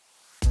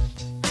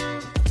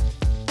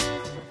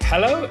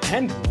Hello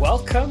and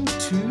welcome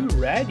to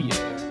Radio.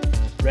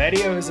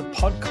 Radio is a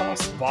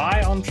podcast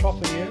by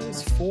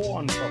entrepreneurs for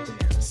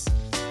entrepreneurs.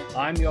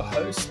 I'm your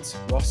host,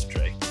 Ross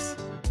Drakes.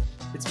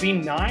 It's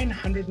been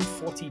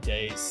 940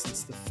 days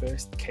since the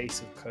first case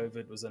of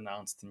COVID was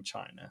announced in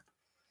China.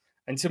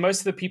 And to most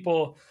of the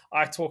people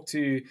I talk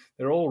to,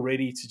 they're all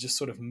ready to just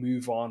sort of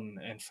move on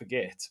and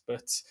forget.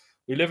 But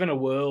we live in a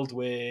world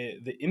where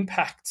the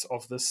impact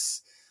of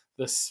this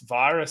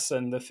virus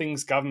and the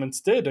things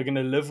governments did are going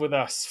to live with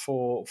us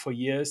for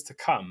years to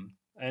come.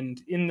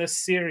 And in this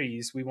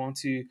series, we want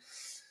to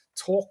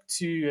talk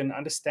to and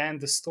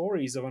understand the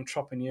stories of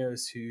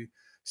entrepreneurs who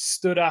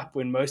stood up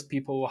when most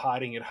people were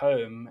hiding at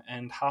home,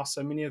 and how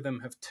so many of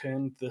them have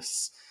turned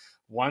this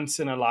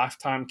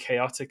once-in-a-lifetime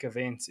chaotic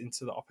event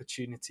into the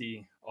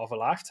opportunity of a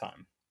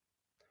lifetime.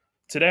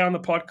 Today on the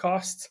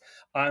podcast,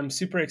 I'm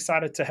super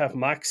excited to have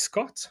Mike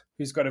Scott,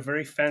 who's got a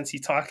very fancy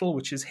title,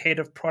 which is Head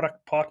of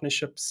Product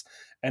Partnerships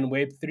and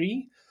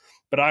Web3.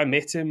 But I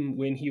met him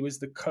when he was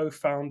the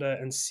co-founder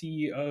and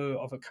CEO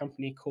of a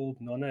company called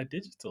Nona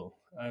Digital.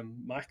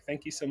 Mike,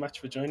 thank you so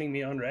much for joining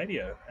me on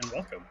Radio, and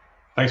welcome.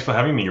 Thanks for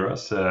having me,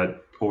 Russ.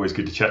 Always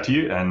good to chat to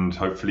you, and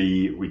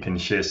hopefully we can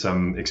share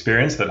some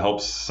experience that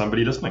helps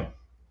somebody listening.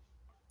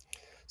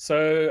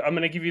 So I'm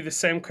going to give you the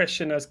same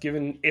question as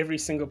given every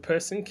single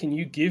person. Can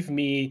you give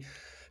me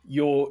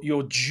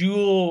your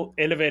dual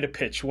elevator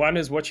pitch? One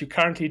is what you're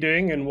currently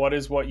doing, and what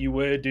is what you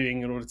were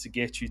doing in order to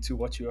get you to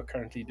what you are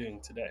currently doing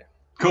today.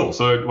 Cool.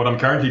 So what I'm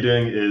currently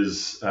doing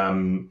is,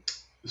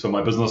 so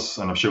my business,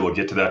 and I'm sure we'll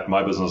get to that,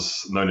 my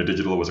business, Nona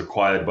Digital, was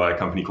acquired by a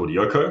company called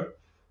Yoco.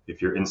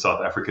 If you're in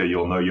South Africa,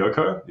 you'll know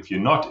Yoco. If you're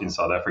not in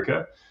South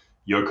Africa,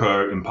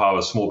 Yoco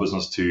empowers small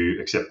business to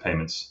accept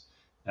payments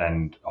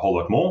and a whole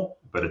lot more.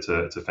 But it's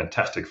a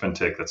fantastic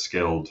fintech that's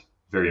scaled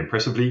very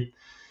impressively.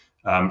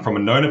 From a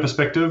Nona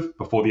perspective,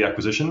 before the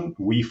acquisition,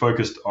 we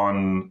focused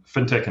on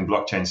fintech and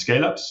blockchain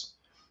scale-ups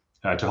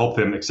to help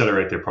them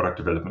accelerate their product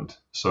development.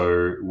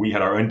 So we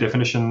had our own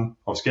definition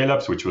of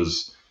scale-ups, which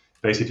was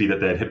basically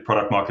that they had hit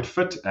product market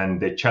fit, and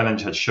their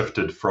challenge had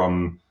shifted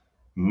from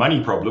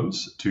money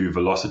problems to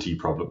velocity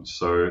problems.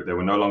 So they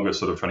were no longer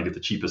sort of trying to get the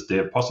cheapest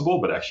dev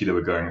possible, but actually they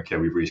were going, okay,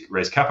 we've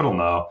raised capital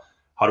now.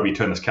 How do we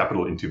turn this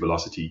capital into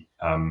velocity?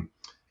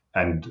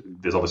 And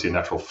there's obviously a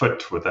natural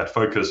fit with that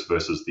focus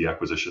versus the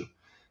acquisition.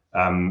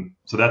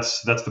 So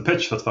that's the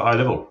pitch. That's the high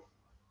level.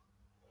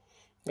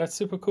 That's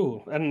super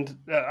cool. And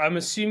I'm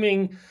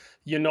assuming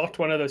you're not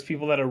one of those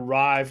people that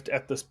arrived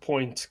at this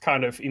point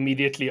kind of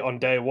immediately on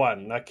day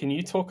one. Like, can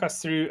you talk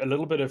us through a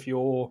little bit of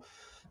your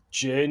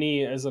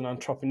journey as an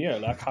entrepreneur?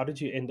 Like, how did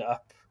you end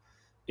up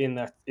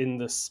in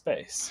this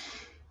space?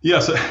 Yeah,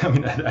 so I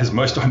mean, as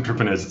most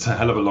entrepreneurs, it's a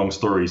hell of a long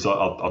story. So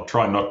I'll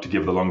try not to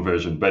give the long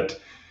version, but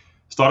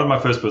started my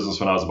first business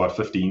when I was about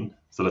 15,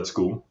 still at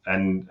school.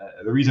 And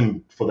the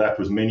reason for that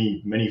was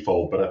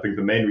many-fold, but I think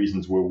the main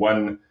reasons were,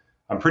 one,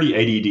 I'm pretty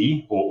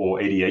ADD or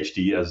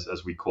ADHD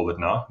as we call it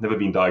now. Never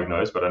been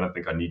diagnosed, but I don't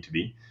think I need to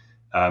be.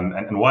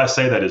 And why I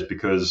say that is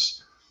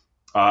because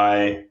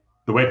the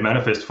way it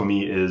manifests for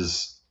me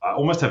is I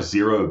almost have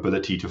zero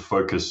ability to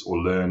focus or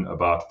learn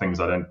about things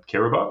I don't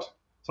care about.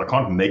 So I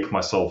can't make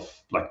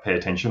myself pay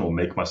attention or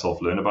make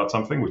myself learn about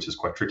something, which is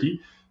quite tricky.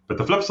 But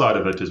the flip side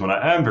of it is when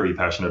I am very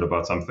passionate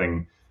about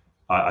something,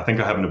 I think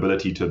I have an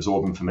ability to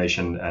absorb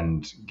information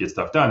and get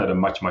stuff done at a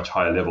much, much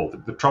higher level.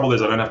 The trouble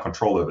is I don't have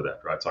control over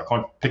that, right? So I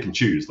can't pick and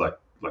choose like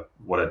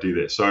what I do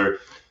there. So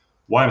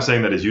why I'm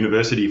saying that is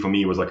university for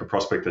me was like a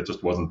prospect that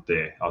just wasn't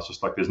there. I was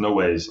just like, there's no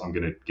ways I'm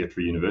going to get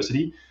through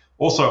university.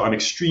 Also, I'm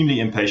extremely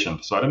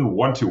impatient, so I didn't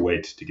want to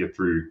wait to get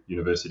through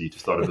university to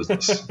start a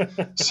business.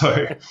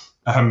 So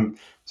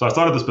I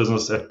started this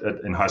business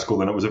in high school,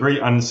 and it was a very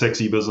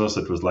unsexy business.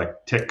 It was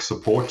like tech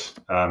support,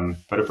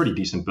 but a pretty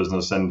decent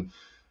business, and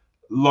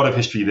a lot of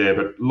history there.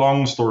 But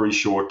long story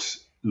short,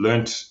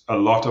 learned a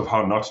lot of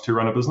how not to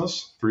run a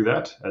business through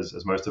that,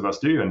 as most of us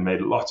do, and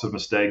made lots of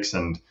mistakes,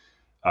 and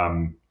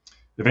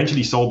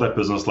eventually sold that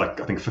business I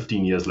think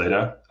 15 years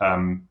later.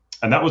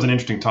 And that was an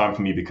interesting time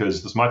for me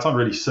because this might sound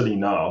really silly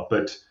now,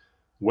 but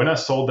when I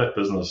sold that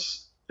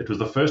business, it was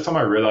the first time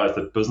I realized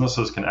that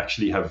businesses can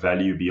actually have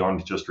value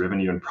beyond just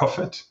revenue and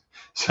profit.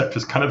 So it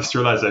was kind of this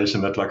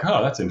realization that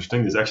that's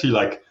interesting. There's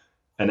actually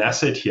an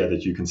asset here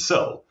that you can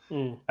sell.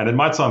 And it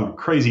might sound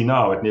crazy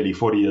now at nearly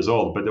 40 years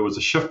old, but there was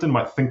a shift in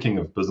my thinking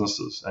of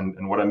businesses.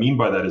 And what I mean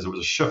by that is it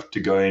was a shift to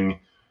going,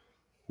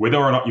 whether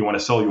or not you want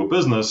to sell your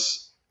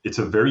business, it's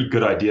a very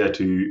good idea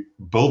to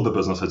build the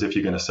business as if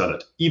you're going to sell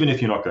it, even if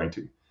you're not going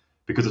to.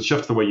 Because it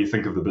shifts the way you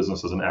think of the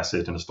business as an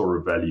asset and a store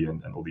of value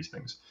and all these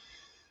things.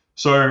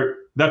 So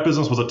that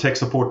business was a tech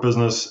support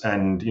business,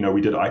 and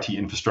we did IT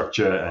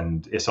infrastructure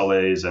and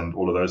SLAs and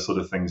all of those sort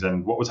of things.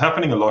 And what was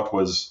happening a lot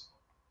was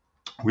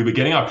we were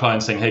getting our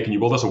clients saying, hey, can you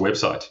build us a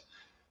website?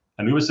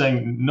 And we were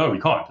saying, no, we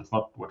can't. It's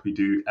not what we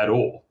do at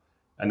all.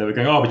 And they were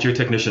going, oh, but you're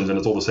technicians and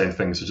it's all the same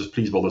thing. So just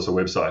please build us a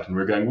website. And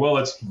we're going, well,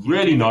 it's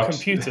really not.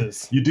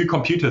 Computers. You do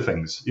computer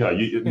things. Yeah,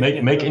 you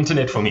make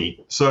internet for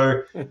me.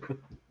 So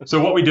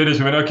what we did is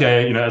we went,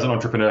 okay, as an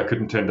entrepreneur, I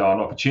couldn't turn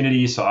down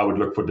opportunities. So I would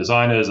look for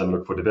designers and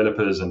look for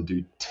developers and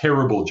do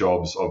terrible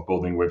jobs of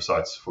building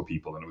websites for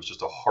people. And it was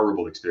just a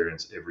horrible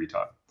experience every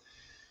time.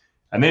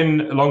 And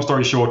then, long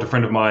story short, a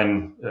friend of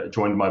mine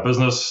joined my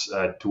business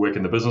to work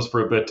in the business for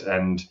a bit.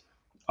 And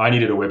I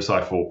needed a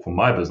website for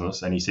my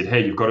business. And he said,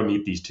 hey, you've got to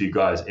meet these two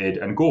guys, Ed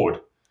and Gord.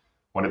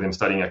 One of them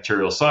studying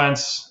actuarial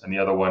science, and the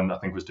other one, I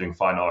think, was doing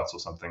fine arts or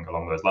something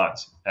along those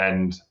lines.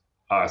 And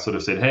I sort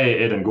of said, hey,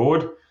 Ed and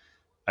Gord,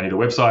 I need a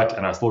website.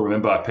 And I still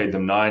remember I paid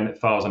them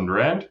 9,000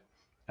 Rand,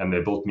 and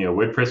they built me a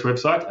WordPress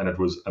website, and it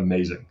was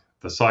amazing.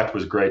 The site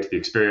was great. The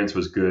experience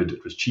was good.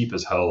 It was cheap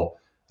as hell.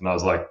 And I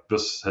was like,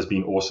 this has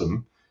been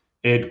awesome.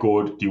 Ed,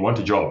 Gord, do you want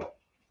a job?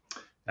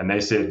 And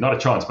they said, not a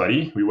chance,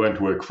 buddy. We won't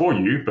work for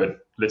you, but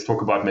let's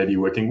talk about maybe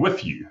working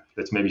with you.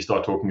 Let's maybe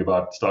start talking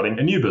about starting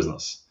a new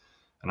business.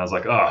 And I was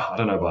like, I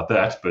don't know about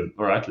that, but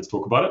all right, let's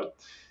talk about it.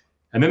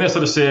 And then they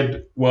sort of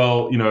said,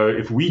 well,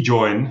 if we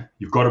join,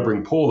 you've got to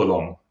bring Paul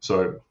along.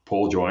 So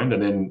Paul joined.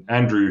 And then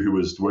Andrew, who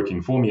was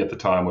working for me at the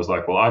time, was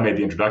like, well, I made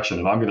the introduction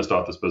and I'm going to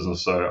start this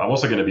business. So I'm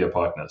also going to be a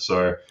partner.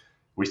 So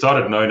we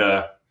started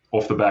Nona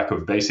off the back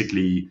of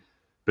basically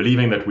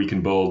believing that we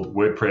can build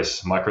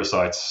WordPress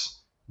microsites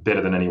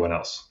better than anyone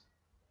else.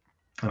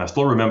 And I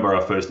still remember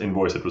our first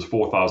invoice, it was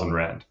 4,000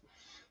 Rand.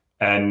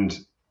 And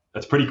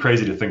it's pretty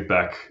crazy to think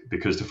back,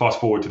 because to fast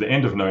forward to the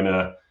end of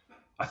Nona,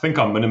 I think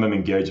our minimum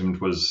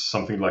engagement was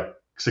something like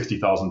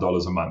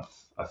 $60,000 a month,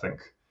 I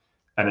think.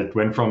 And it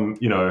went from,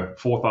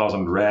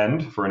 4,000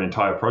 Rand for an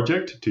entire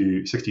project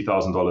to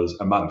 $60,000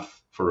 a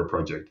month for a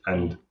project.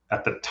 And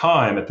at the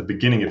time, at the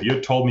beginning, if you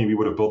had told me we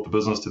would have built the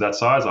business to that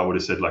size, I would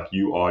have said, like,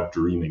 you are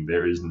dreaming.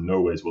 There is no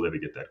ways we'll ever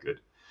get that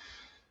good.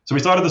 So we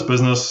started this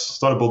business,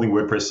 started building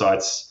WordPress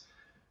sites.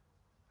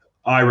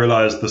 I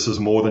realized this is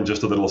more than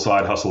just a little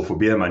side hustle for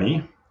beer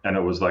money. And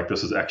it was like,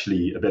 this is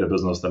actually a better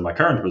business than my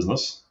current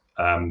business.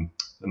 And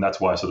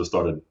that's why I sort of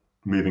started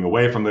moving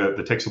away from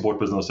the tech support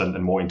business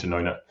and more into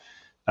Nona.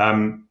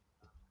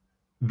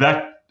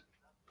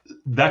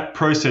 That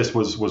process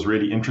was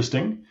really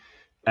interesting.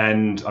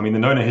 And I mean, the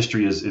Nona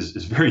history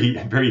is very,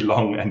 very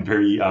long and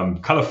very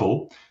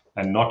colorful,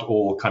 and not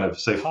all kind of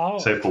safe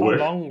for work.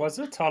 How long was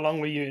it? How long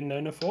were you in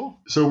Nona for?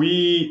 So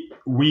we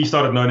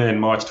started Nona in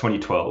March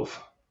 2012.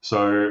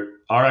 So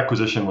our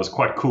acquisition was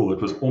quite cool. It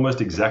was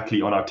almost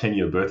exactly on our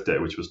 10-year birthday,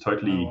 which was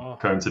totally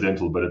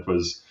coincidental, but it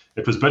was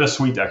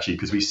bittersweet actually,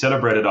 because we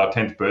celebrated our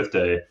 10th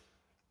birthday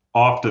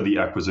after the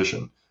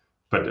acquisition,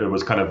 but it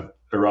was kind of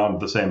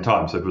around the same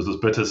time. So it was this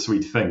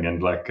bittersweet thing.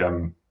 And like,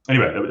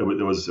 anyway,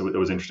 it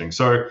was interesting.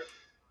 So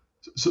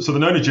the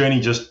Nona journey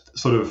just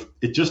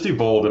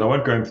evolved, and I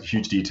won't go into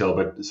huge detail,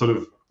 but sort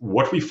of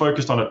what we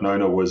focused on at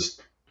Nona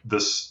was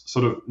this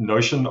sort of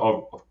notion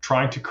of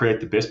trying to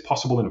create the best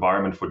possible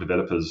environment for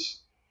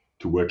developers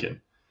to work in.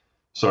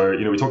 So,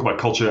 we talk about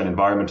culture and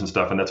environment and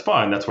stuff, and that's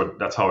fine. That's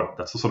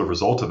the sort of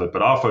result of it.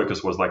 But our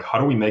focus was like, how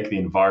do we make the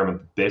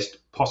environment the best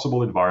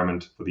possible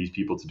environment for these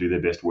people to do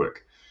their best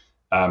work?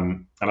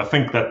 And I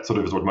think that sort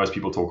of is what most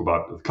people talk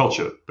about with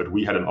culture. But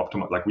we had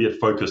we had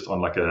focused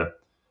on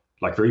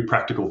very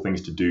practical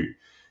things to do.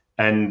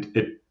 And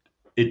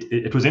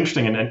it was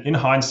interesting. And in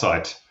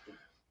hindsight,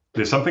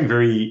 there's something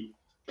very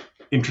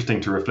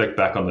interesting to reflect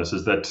back on this,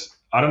 is that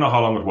I don't know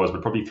how long it was,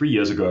 but probably 3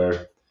 years ago,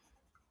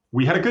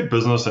 we had a good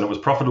business and it was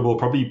profitable,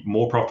 probably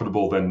more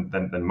profitable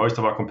than most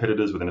of our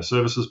competitors within a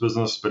services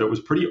business. But it was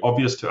pretty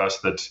obvious to us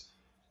that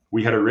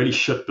we had a really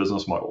shit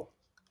business model.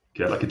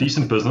 Okay, like a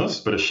decent business,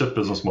 but a shit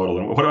business model.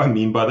 And what do I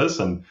mean by this?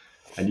 And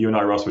you and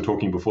I, Ross, were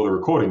talking before the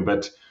recording,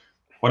 but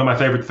one of my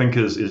favorite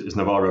thinkers is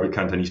Naval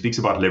Ravikant, and he speaks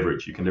about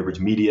leverage. You can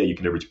leverage media, you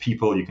can leverage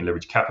people, you can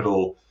leverage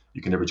capital,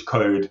 you can leverage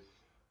code.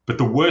 But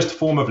the worst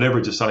form of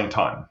leverage is selling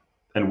time.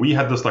 And we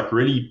had this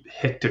really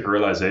hectic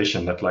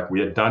realization that we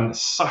had done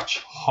such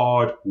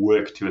hard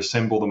work to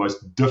assemble the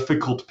most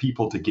difficult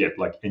people to get,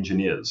 like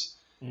engineers.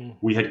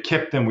 We had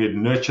kept them, we had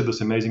nurtured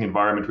this amazing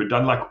environment. We'd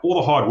done all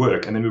the hard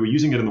work, and then we were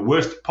using it in the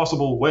worst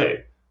possible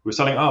way. We were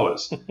selling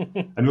hours.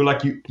 And we were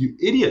like, you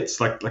idiots,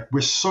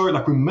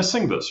 we're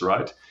missing this,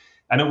 right?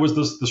 And it was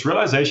this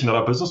realization that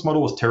our business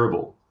model was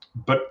terrible.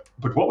 But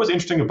what was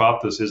interesting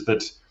about this is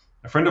that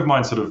a friend of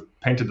mine sort of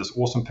painted this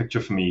awesome picture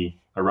for me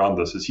around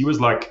this. Is he was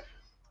like,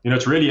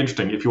 it's really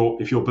interesting. If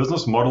your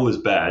business model is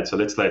bad, so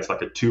let's say it's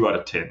like a 2 out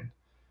of 10,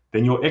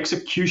 then your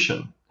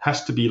execution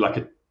has to be like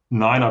a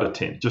 9 out of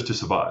 10 just to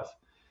survive.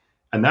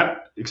 And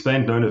that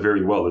explained Nona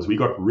very well, as we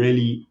got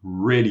really,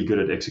 really good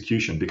at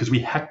execution because we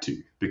had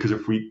to. Because our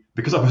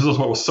business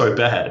model was so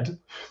bad,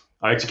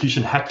 our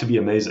execution had to be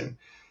amazing.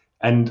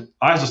 And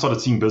I just started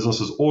seeing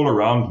businesses all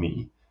around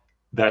me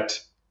that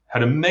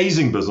had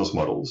amazing business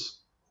models,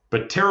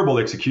 but terrible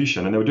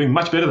execution, and they were doing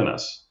much better than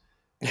us.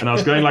 And I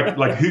was going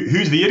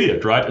who's the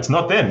idiot, right? It's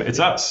not them, it's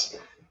us.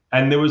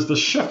 And there was the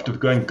shift of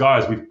going,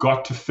 guys, we've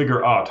got to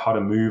figure out how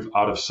to move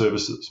out of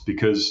services,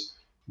 because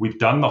we've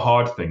done the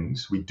hard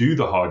things, we do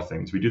the hard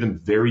things, we do them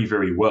very,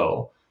 very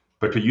well,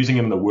 but we're using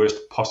them in the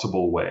worst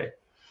possible way.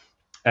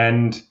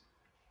 And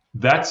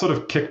that sort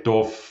of kicked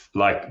off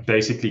like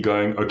basically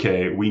going,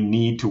 okay, we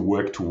need to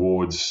work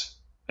towards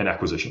an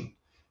acquisition.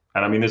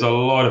 And I mean, there's a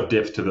lot of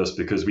depth to this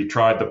because we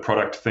tried the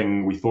product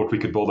thing. We thought we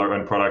could build our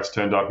own products.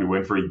 Turned out we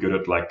weren't very good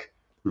at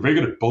we're very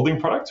good at building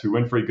products. We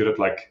weren't very good at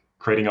like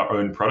creating our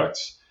own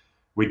products.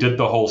 We did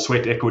the whole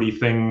sweat equity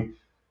thing.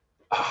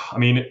 I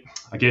mean,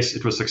 I guess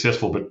it was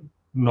successful, but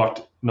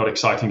not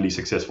excitingly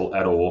successful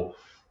at all.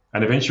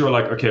 And eventually we're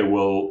like, okay,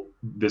 well,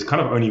 there's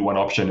kind of only one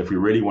option if we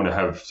really want to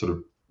have sort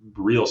of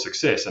real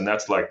success. And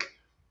that's like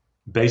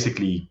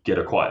basically get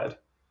acquired.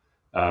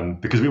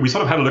 Because we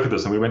sort of had a look at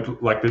this and we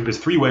went like, there's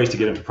three ways to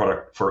get into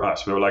product for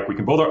us. We were like, we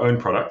can build our own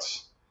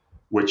products,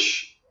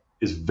 which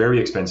is very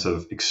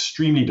expensive,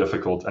 extremely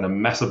difficult, and a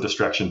massive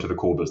distraction to the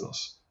core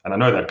business. And I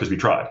know that because we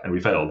tried and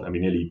we failed and we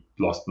nearly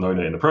lost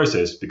Nona in the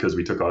process because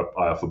we took our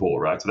eye off the ball,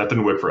 right? So that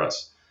didn't work for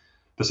us.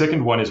 The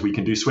second one is we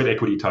can do sweat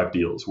equity type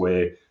deals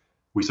where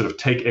we sort of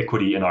take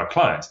equity in our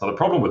clients. Now, the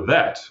problem with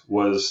that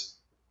was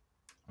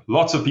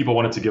lots of people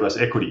wanted to give us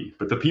equity,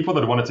 but the people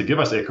that wanted to give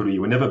us equity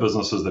were never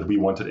businesses that we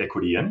wanted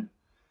equity in.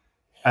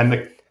 And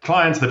the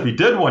clients that we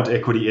did want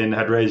equity in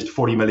had raised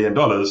 $40 million,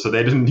 so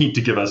they didn't need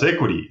to give us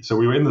equity. So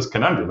we were in this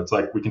conundrum. It's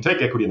like we can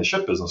take equity in the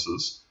shit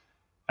businesses,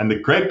 and the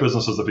great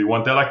businesses that we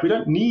want, they're like, we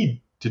don't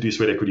need to do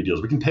sweat equity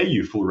deals. We can pay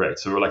you full rate.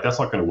 So we're like, that's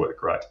not going to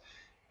work, right?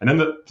 And then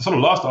the sort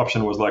of last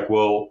option was like,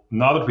 well,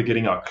 now that we're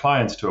getting our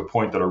clients to a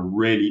point that are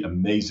really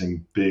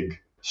amazing, big,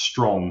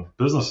 strong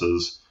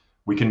businesses,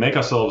 we can make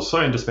ourselves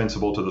so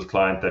indispensable to this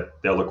client that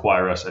they'll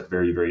acquire us at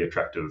very, very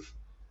attractive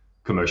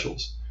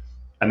commercials.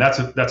 And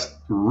that's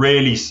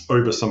really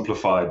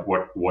oversimplified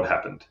what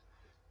happened.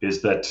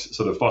 Is that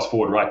sort of fast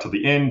forward right to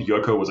the end,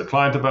 Yoco was a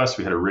client of us.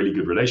 We had a really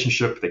good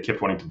relationship. They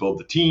kept wanting to build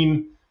the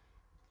team.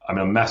 I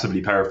mean, I'm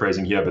massively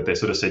paraphrasing here, but they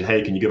sort of said,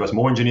 hey, can you give us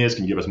more engineers?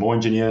 Can you give us more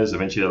engineers?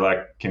 Eventually they're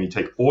like, can you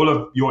take all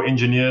of your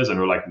engineers? And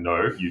we're like,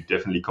 no, you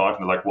definitely can't.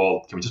 And they're like,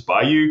 well, can we just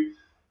buy you?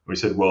 And we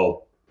said,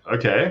 well,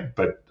 okay,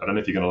 but I don't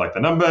know if you're going to like the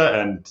number.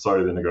 And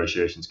so the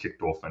negotiations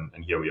kicked off and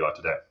here we are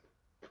today.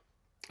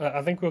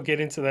 I think we'll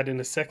get into that in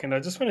a second. I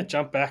just want to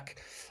jump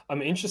back.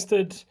 I'm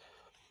interested,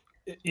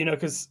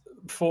 because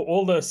for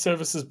all the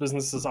services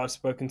businesses I've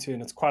spoken to,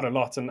 and it's quite a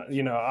lot, and,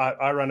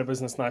 I run a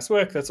business, Nice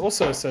Work, that's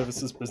also a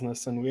services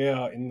business, and we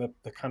are in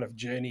the kind of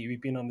journey.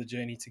 We've been on the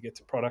journey to get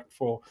to product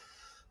for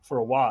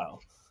a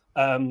while.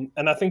 And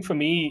I think for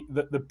me,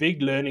 the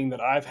big learning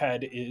that I've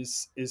had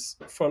is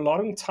for a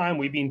long time,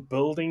 we've been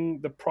building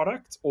the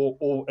product,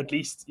 or at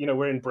least,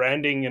 we're in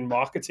branding and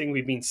marketing,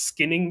 we've been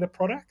skinning the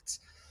product.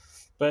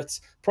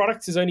 But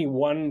product is only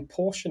one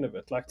portion of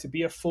it. Like, to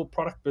be a full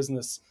product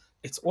business,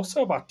 it's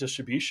also about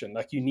distribution.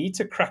 Like, you need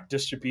to crack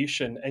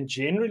distribution. And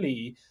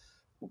generally,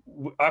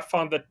 I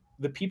found that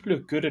the people who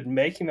are good at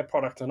making the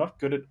product are not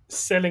good at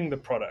selling the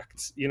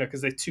product,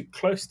 because they're too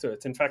close to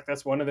it. In fact,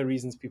 that's one of the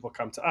reasons people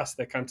come to us.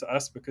 They come to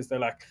us because they're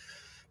like,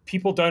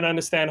 people don't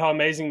understand how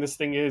amazing this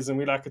thing is. And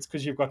we're like, it's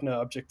because you've got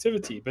no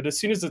objectivity. But as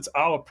soon as it's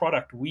our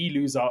product, we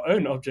lose our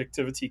own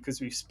objectivity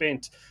because we've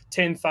spent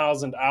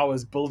 10,000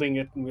 hours building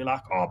it. And we're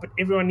like, oh, but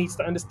everyone needs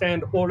to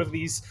understand all of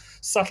these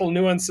subtle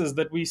nuances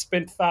that we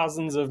spent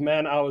thousands of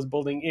man hours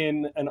building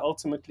in. And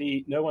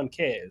ultimately, no one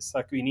cares.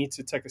 Like, we need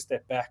to take a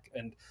step back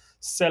and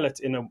sell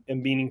it in a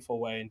meaningful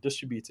way and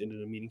distribute it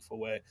in a meaningful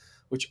way,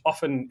 which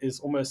often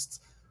is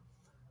almost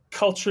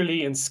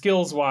culturally and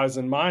skills-wise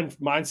and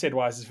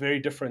mindset-wise is very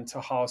different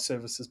to how a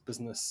services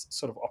business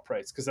sort of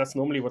operates, because that's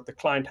normally what the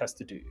client has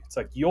to do. It's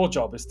like, your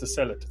job is to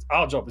sell it.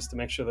 Our job is to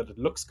make sure that it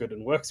looks good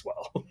and works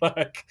well,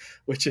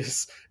 which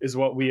is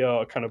what we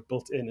are kind of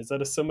built in. Is that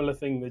a similar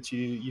thing that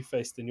you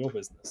faced in your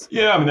business?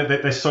 Yeah, I mean,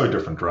 they're so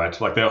different, right?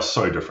 Like, they are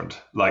so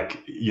different. Like,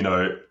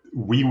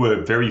 we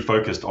were very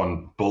focused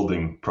on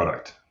building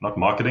product, not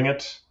marketing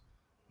it,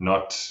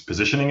 not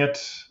positioning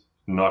it,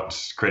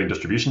 not creating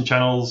distribution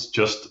channels,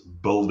 just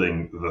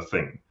building the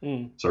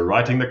thing. So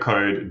writing the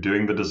code,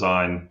 doing the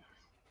design.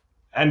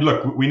 And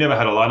look, we never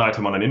had a line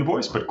item on an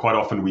invoice, but quite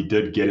often we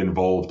did get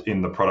involved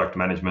in the product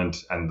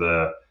management and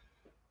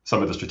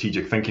some of the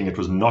strategic thinking. It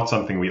was not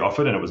something we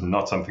offered and it was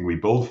not something we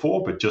billed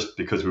for, but just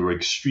because we were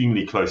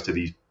extremely close to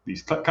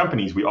these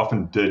companies, we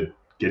often did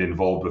get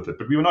involved with it,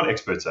 but we were not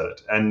experts at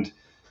it. And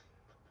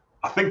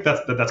I think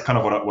that's kind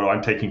of what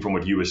I'm taking from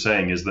what you were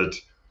saying, is that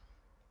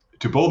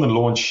to build and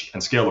launch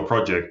and scale a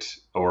project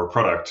or a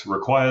product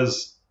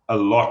requires a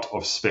lot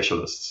of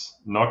specialists,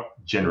 not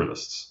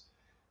generalists.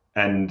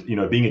 And,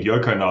 being at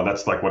Yoco now,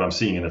 that's like what I'm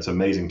seeing. And it's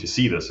amazing to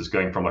see this, is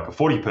going from like a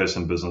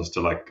 40-person business to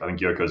like, I think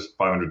Yoco's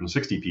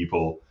 560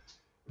 people.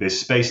 There's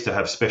space to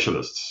have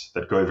specialists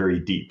that go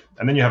very deep.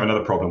 And then you have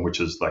another problem, which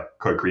is like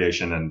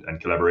co-creation and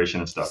collaboration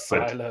and stuff.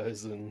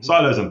 Silos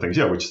and things,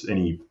 yeah, which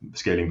any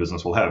scaling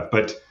business will have.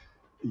 But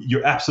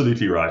you're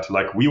absolutely right.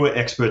 Like, we were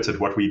experts at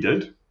what we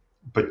did,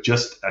 but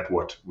just at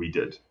what we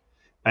did.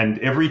 And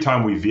every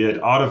time we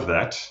veered out of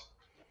that,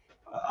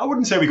 I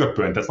wouldn't say we got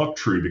burnt. That's not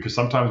true, because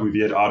sometimes we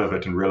veered out of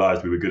it and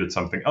realized we were good at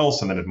something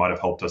else, and then it might have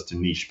helped us to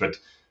niche. But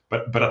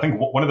But I think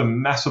one of the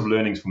massive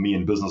learnings for me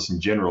in business in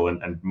general,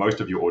 and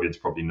most of your audience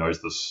probably knows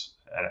this,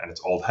 and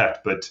it's old hat,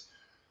 but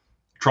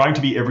trying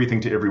to be everything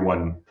to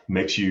everyone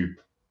makes you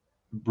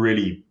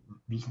really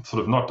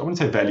sort of not, I wouldn't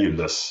say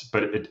valueless,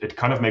 but it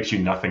kind of makes you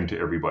nothing to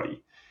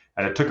everybody.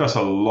 And it took us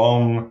a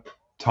long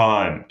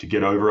time to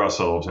get over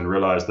ourselves and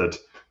realize that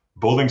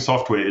building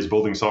software is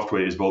building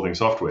software is building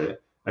software.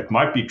 It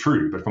might be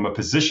true, but from a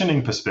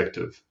positioning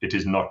perspective, it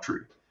is not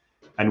true.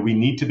 And we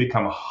need to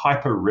become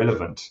hyper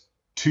relevant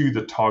to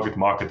the target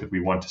market that we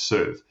want to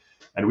serve.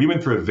 And we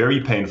went through a very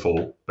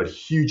painful, but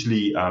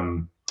hugely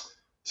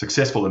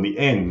successful in the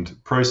end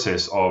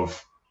process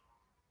of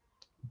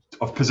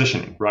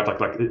positioning, right?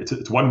 Like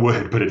it's one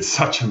word, but it's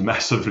such a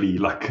massively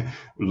like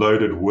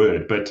loaded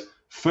word. But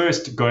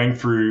first going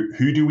through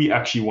who do we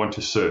actually want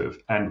to serve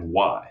and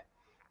why.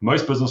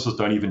 Most businesses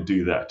don't even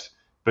do that.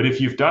 But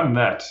if you've done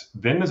that,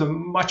 then there's a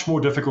much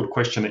more difficult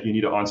question that you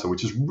need to answer,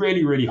 which is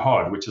really, really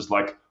hard, which is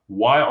like,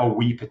 why are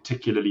we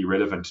particularly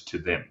relevant to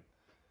them?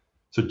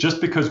 So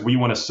just because we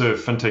want to serve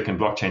fintech and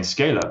blockchain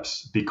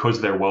scale-ups, because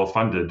they're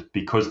well-funded,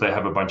 because they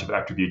have a bunch of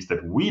attributes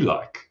that we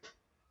like,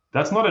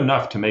 that's not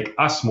enough to make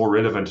us more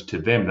relevant to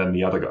them than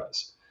the other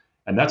guys.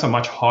 And that's a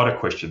much harder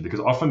question because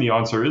often the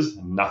answer is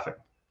nothing.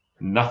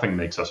 Nothing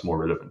makes us more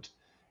relevant.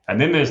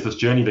 And then there's this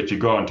journey that you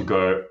go on to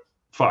go,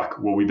 fuck,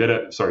 well, we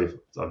better, sorry,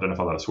 I don't know if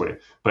I'm allowed to swear,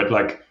 but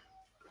like,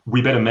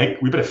 we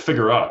better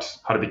figure out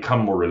how to become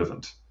more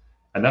relevant.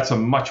 And that's a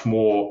much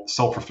more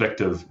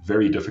self-reflective,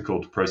 very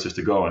difficult process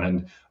to go on.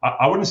 And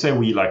I wouldn't say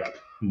we like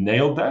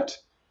nailed that,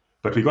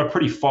 but we got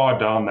pretty far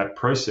down that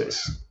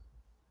process.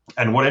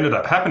 And what ended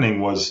up happening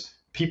was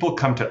people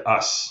come to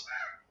us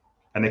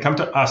and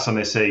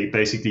they say,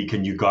 basically,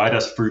 can you guide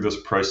us through this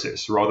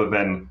process rather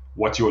than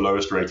what's your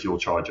lowest rate you'll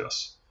charge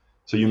us?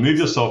 So you move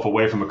yourself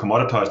away from a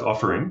commoditized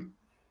offering.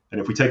 And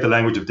if we take the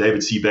language of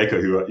David C.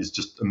 Baker, who is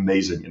just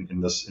amazing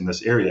in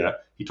this area,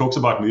 he talks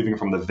about moving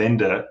from the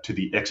vendor to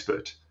the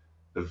expert.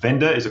 The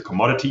vendor is a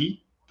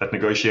commodity that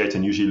negotiates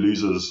and usually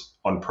loses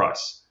on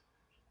price.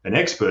 An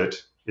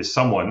expert is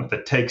someone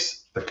that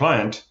takes the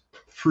client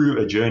through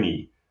a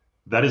journey.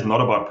 That is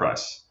not about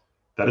price.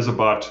 That is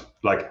about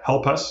like,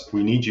 help us,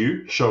 we need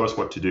you, show us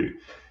what to do.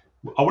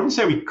 I wouldn't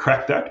say we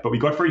cracked that, but we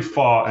got very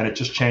far and it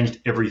just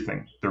changed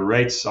everything. Our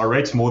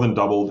rates more than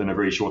doubled in a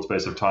very short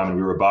space of time, and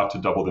we were about to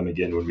double them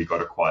again when we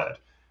got acquired.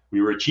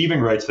 We were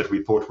achieving rates that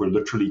we thought were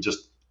literally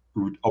just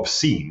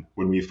obscene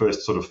when we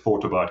first sort of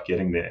thought about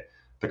getting there.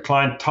 The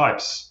client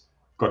types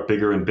got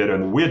bigger and better.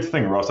 And the weird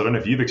thing, Ross, I don't know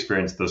if you've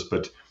experienced this,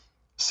 but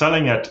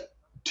selling at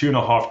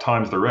 2.5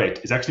 times the rate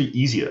is actually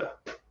easier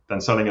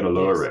than selling at a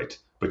lower rate.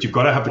 But you've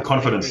got to have the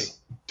confidence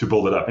to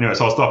build it up. Anyway,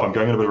 so I'll stop. I'm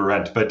going on a bit of a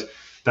rant, but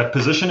that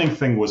positioning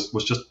thing was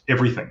just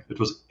everything. It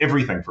was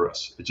everything for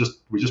us.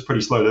 We're just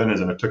pretty slow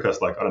learners, and it took us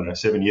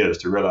 7 years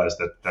to realize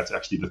that that's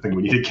actually the thing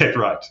we need to get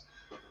right.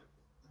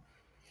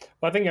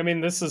 Well, I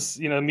think, this is,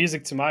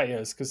 music to my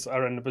ears because I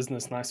run a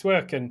business, Nice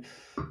Work, and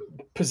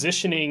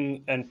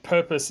positioning and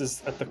purpose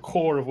is at the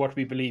core of what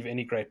we believe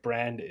any great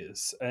brand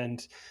is.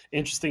 And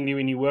interestingly,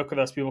 when you work with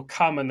us, people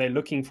come and they're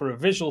looking for a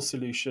visual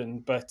solution,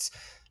 but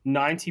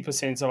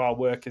 90% of our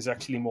work is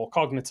actually more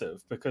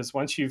cognitive, because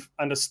once you've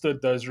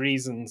understood those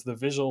reasons, the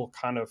visual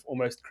kind of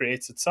almost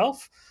creates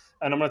itself.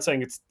 And I'm not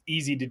saying it's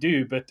easy to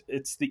do, but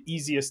it's the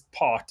easiest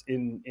part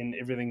in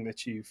everything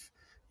that you've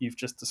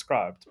just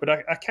described. But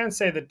I can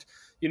say that,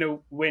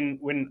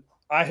 when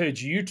I heard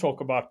you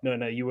talk about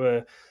Nona, you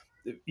were,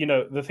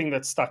 the thing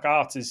that stuck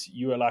out is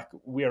you were like,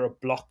 we're a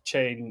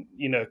blockchain,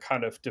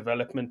 kind of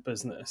development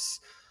business,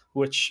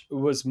 which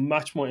was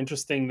much more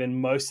interesting than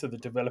most of the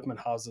development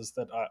houses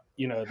that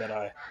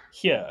I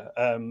hear.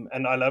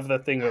 And I love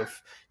that thing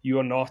of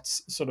you're not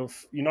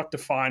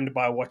defined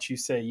by what you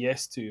say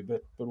yes to,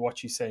 but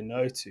what you say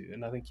no to.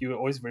 And I think you were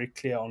always very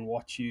clear on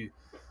what you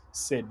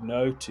said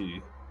no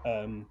to.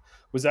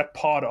 Was that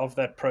part of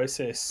that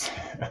process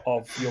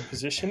of your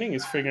positioning,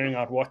 is figuring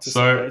out what to say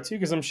no to?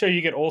 Because I'm sure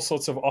you get all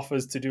sorts of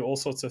offers to do all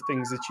sorts of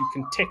things that you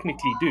can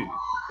technically do.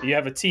 You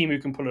have a team who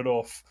can pull it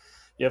off.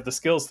 You have the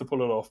skills to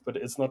pull it off, but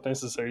it's not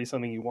necessarily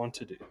something you want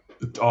to do.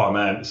 Oh,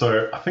 man.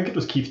 So I think it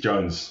was Keith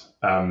Jones.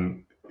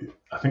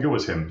 I think it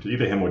was him,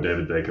 either him or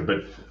David Baker.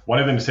 But one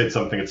of them said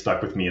something that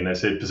stuck with me, and they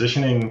said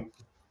positioning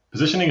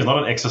is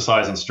not an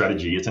exercise in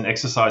strategy. It's an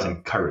exercise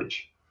in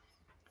courage.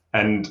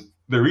 And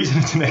the reason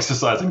it's an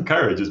exercise in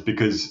courage is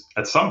because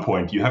at some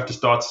point you have to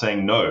start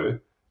saying no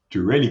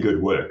to really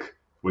good work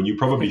when you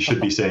probably should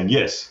be saying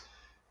yes.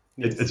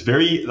 It's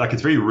very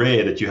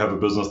rare that you have a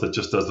business that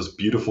just does this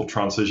beautiful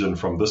transition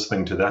from this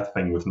thing to that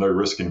thing with no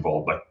risk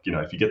involved.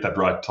 If you get that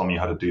right, tell me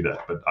how to do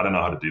that. But I don't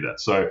know how to do that.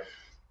 So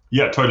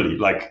yeah, totally.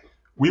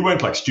 We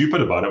weren't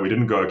stupid about it. We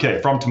didn't go, okay,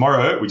 from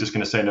tomorrow, we're just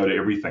going to say no to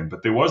everything.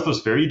 But there was this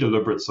very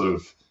deliberate sort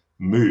of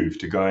move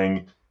to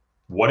going,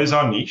 what is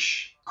our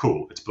niche?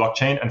 Cool. It's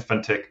blockchain and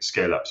fintech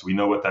scale-ups. We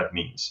know what that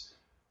means.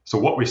 So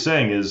what we're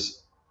saying is,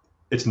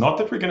 it's not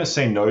that we're going to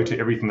say no to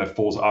everything that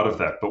falls out of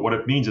that, but what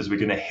it means is we're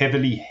going to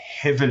heavily,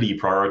 heavily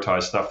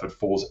prioritize stuff that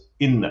falls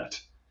in that.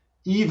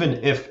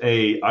 Even if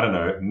a,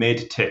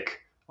 med tech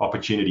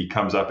opportunity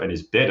comes up and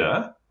is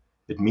better,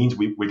 it means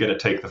we're going to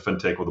take the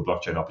fintech or the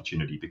blockchain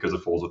opportunity because it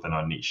falls within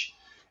our niche.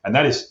 And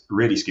that is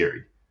really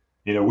scary.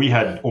 We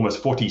had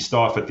almost 40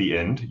 staff at the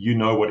end. You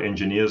know what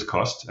engineers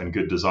cost and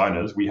good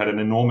designers. We had an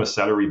enormous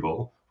salary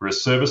bill. We're a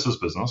services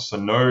business, so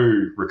no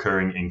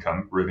recurring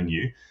income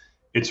revenue.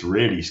 It's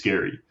really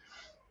scary.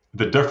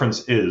 The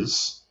difference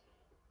is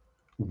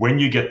when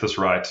you get this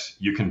right,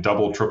 you can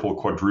double, triple,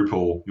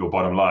 quadruple your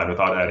bottom line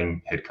without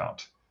adding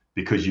headcount,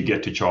 because you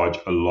get to charge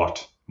a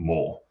lot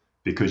more,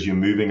 because you're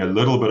moving a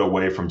little bit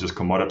away from just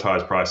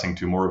commoditized pricing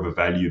to more of a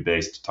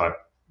value-based type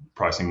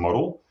pricing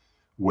model,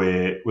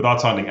 where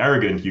without sounding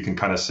arrogant, you can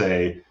kind of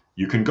say,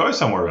 you can go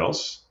somewhere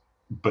else,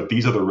 but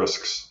these are the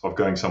risks of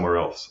going somewhere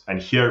else.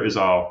 And here is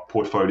our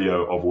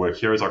portfolio of work.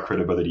 Here is our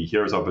credibility.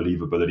 Here is our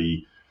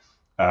believability.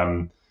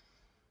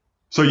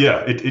 So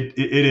yeah, it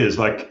is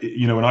like,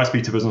 when I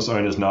speak to business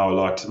owners now a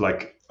lot,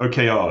 like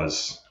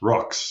OKRs,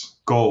 rocks,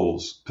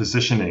 goals,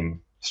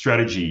 positioning,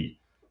 strategy.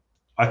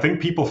 I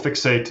think people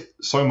fixate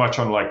so much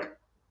on like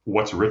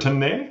what's written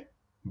there.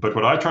 But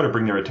what I try to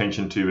bring their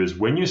attention to is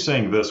when you're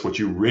saying this, what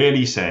you're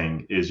really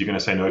saying is you're going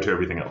to say no to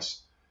everything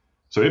else.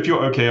 So if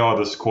your OKR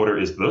this quarter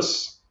is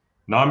this,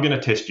 now I'm going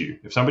to test you.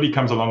 If somebody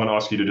comes along and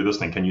asks you to do this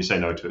thing, can you say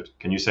no to it?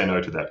 Can you say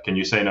no to that? Can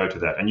you say no to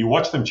that? And you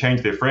watch them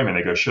change their frame and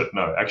they go, shit,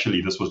 no,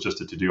 actually, this was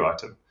just a to-do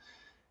item.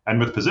 And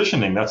with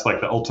positioning, that's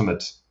like the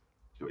ultimate,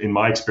 in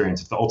my experience,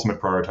 it's the ultimate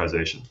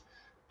prioritization.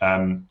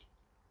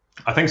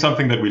 I think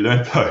something that we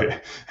learned though,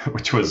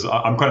 which was,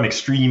 I'm quite an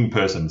extreme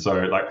person. So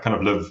like I kind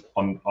of live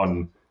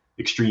on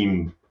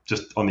extreme,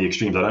 just on the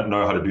extremes. I don't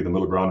know how to do the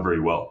middle ground very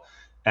well.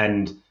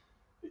 And,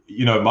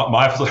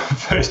 my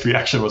first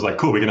reaction was like,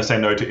 cool, we're going to say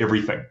no to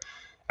everything.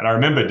 And I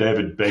remember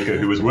David Baker,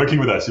 who was working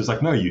with us, he was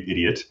like, no, you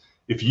idiot.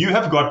 If you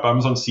have got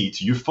bums on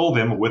seats, you fill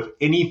them with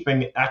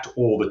anything at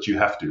all that you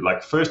have to.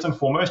 Like first and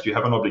foremost, you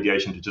have an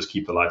obligation to just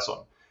keep the lights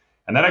on.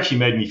 And that actually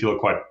made me feel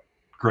quite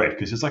great,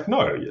 because it's like,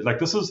 no, like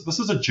this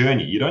is a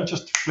journey. You don't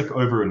just flick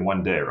over in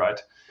one day, right?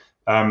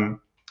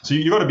 So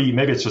you got to be,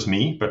 maybe it's just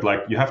me, but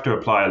like you have to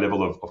apply a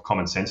level of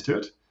common sense to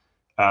it.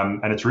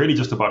 And it's really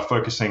just about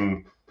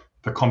focusing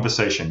the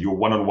conversation, your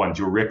one-on-ones,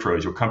 your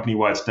retros, your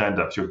company-wide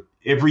stand-ups, your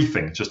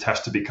everything just has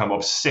to become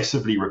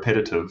obsessively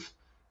repetitive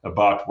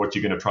about what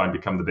you're going to try and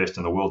become the best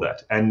in the world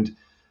at. And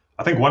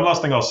I think one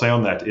last thing I'll say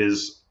on that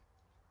is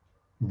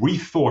we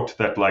thought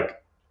that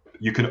like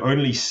you can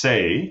only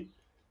say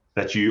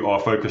that you are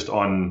focused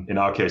on, in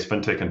our case,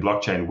 fintech and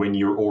blockchain when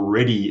you're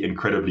already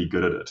incredibly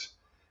good at it.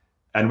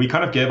 And we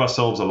kind of gave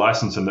ourselves a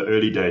license in the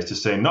early days to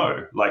say,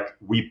 no, like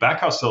we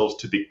back ourselves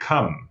to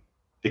become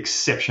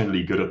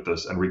exceptionally good at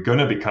this, and we're going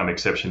to become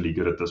exceptionally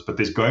good at this. But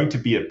there's going to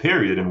be a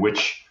period in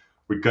which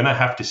we're going to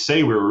have to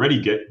say we're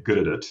already good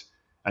at it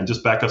and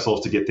just back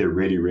ourselves to get there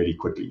really, really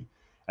quickly.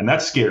 And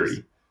that's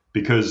scary,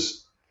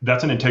 because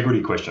that's an integrity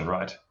question,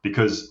 right?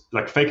 Because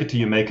like fake it till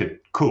you make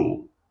it,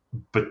 cool,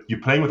 but you're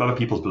playing with other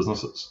people's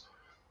businesses.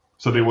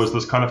 So there was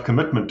this kind of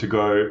commitment to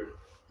go,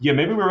 yeah,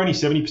 maybe we're only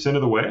 70%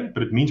 of the way,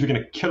 but it means we're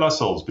going to kill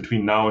ourselves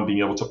between now and being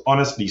able to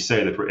honestly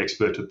say that we're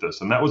expert at this.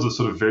 And that was a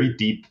sort of very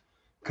deep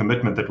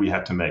commitment that we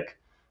had to make.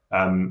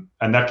 And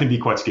that can be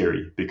quite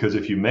scary, because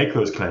if you make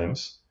those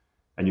claims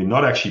and you're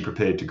not actually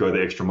prepared to go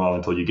the extra mile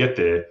until you get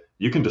there,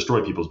 you can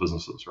destroy people's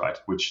businesses, right?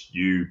 Which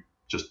you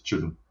just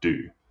shouldn't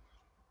do.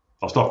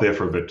 I'll stop there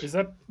for a bit. Is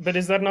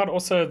that not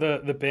also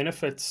the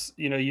benefits?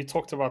 You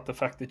talked about the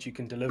fact that you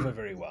can deliver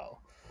very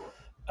well.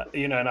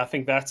 And I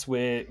think that's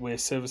where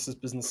services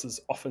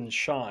businesses often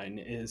shine,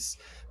 is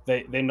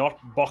they're not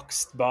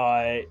boxed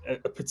by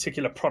a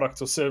particular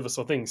product or service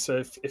or thing.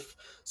 So if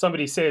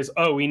somebody says,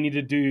 oh, we need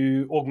to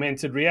do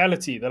augmented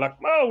reality, they're like,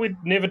 oh, we've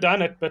never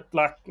done it, but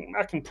like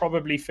I can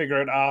probably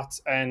figure it out.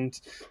 And,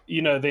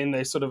 then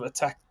they sort of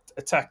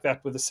attack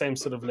that with the same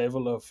sort of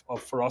level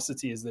of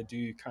ferocity as they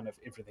do kind of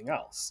everything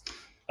else.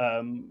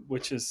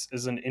 Which is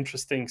an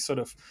interesting sort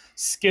of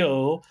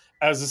skill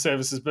as a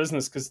services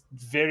business, because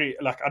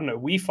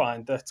we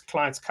find that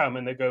clients come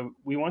and they go,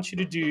 we want you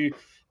to do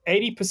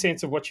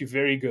 80% of what you're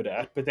very good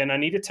at, but then I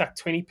need to tack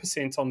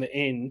 20% on the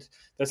end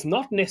that's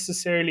not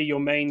necessarily your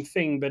main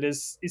thing, but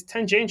is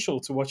tangential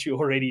to what you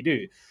already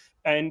do.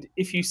 And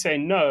if you say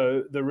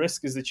no, the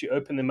risk is that you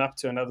open them up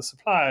to another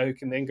supplier who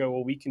can then go,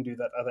 well, we can do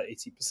that other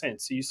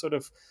 80%. So you sort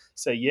of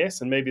say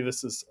yes, and maybe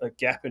this is a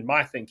gap in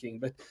my thinking,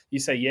 but you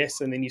say yes,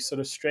 and then you sort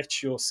of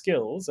stretch your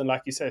skills. And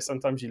like you say,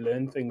 sometimes you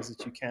learn things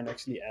that you can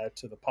actually add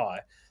to the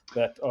pie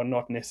that are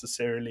not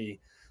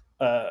necessarily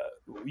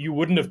you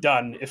wouldn't have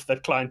done if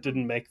that client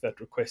didn't make that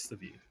request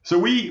of you. So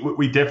we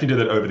definitely did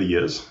that over the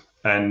years.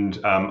 And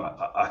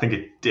I think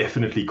it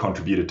definitely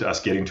contributed to us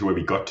getting to where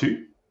we got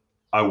to.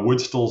 I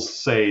would still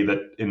say that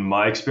in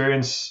my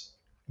experience,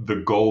 the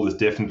goal is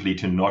definitely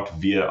to not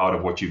veer out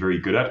of what you're very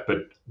good at.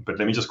 But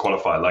let me just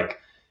qualify. Like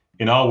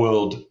in our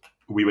world,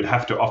 we would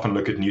have to often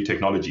look at new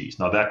technologies.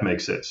 Now that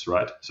makes sense,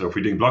 right? So if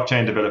we're doing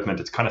blockchain development,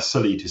 it's kind of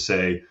silly to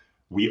say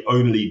we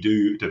only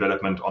do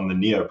development on the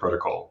NEO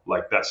protocol.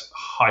 Like that's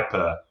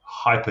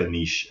hyper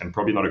niche and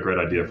probably not a great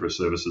idea for a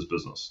services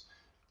business.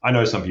 I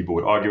know some people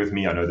would argue with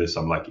me. I know there's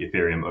some like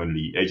Ethereum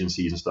only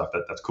agencies and stuff.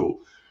 That's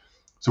cool.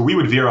 So we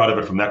would veer out of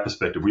it from that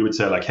perspective. We would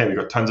say like, hey, we've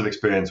got tons of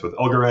experience with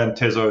Algorand,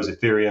 Tezos,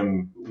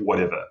 Ethereum,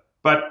 whatever,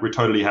 but we're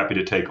totally happy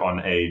to take on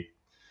a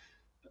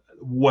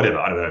whatever,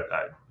 I don't know,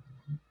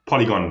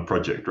 Polygon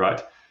project,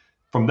 right?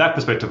 From that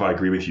perspective, I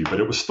agree with you, but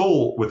it was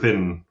still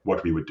within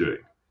what we were doing.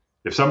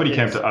 If somebody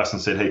came to us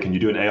and said, hey, can you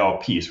do an AR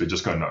piece? We'd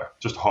just go, no,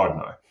 just hard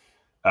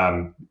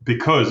no.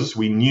 Because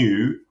we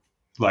knew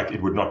like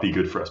it would not be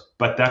good for us.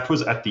 But that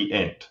was at the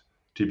end,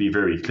 to be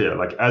very clear.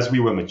 Like as we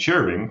were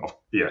maturing,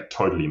 yeah,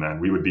 totally, man,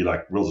 we would be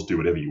like, we'll just do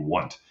whatever you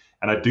want.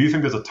 And I do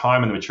think there's a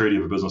time in the maturity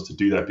of a business to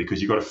do that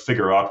because you got to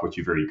figure out what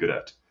you're very good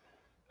at.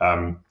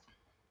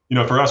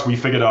 For us, we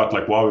figured out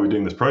like while we were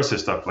doing this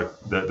process stuff, like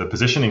the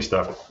positioning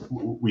stuff,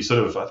 we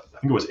sort of, I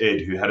think it was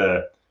Ed who had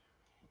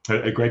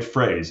a great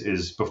phrase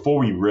is before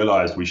we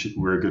realized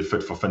we're a good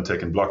fit for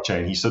fintech and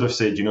blockchain, he sort of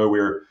said,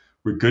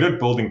 we're good at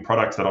building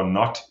products that are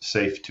not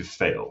safe to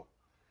fail.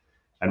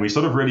 And we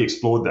sort of really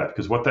explored that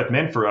because what that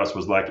meant for us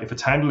was like, if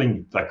it's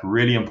handling like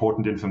really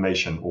important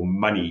information or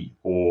money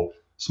or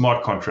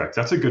smart contracts,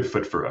 that's a good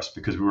fit for us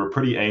because we were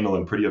pretty anal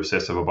and pretty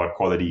obsessive about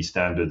quality,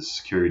 standards,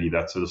 security,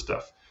 that sort of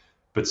stuff.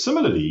 But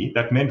similarly,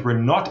 that meant we're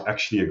not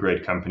actually a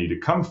great company to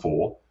come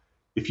for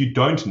if you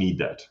don't need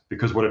that,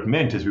 because what it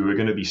meant is we were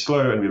going to be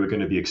slow and we were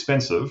going to be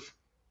expensive,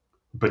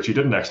 but you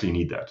didn't actually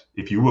need that.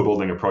 If you were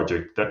building a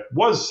project that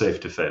was safe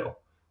to fail,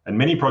 and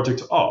many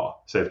projects are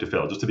safe to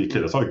fail, just to be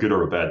clear, that's not a good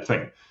or a bad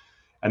thing.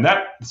 And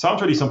that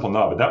sounds really simple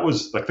now, but that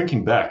was like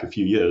thinking back a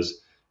few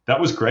years, that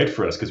was great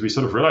for us because we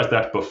sort of realized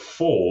that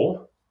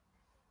before,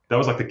 that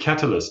was like the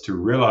catalyst to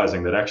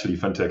realizing that actually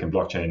fintech and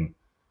blockchain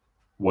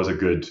was a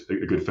good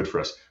fit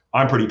for us.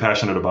 I'm pretty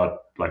passionate about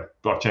like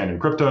blockchain and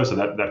crypto, so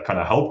that kind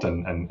of helped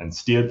and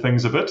steered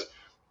things a bit.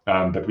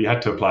 But we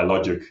had to apply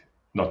logic,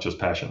 not just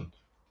passion.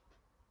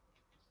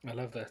 I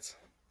love that.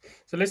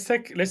 So let's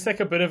take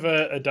a bit of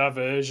a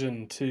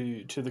diversion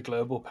to the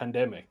global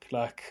pandemic.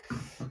 Like,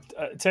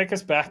 take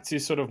us back to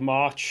sort of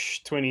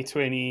March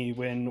 2020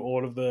 when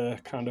all of the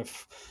kind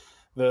of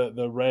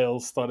the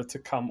rails started to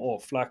come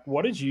off. Like,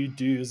 what did you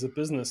do as a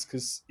business?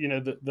 Because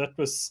that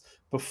was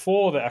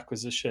before the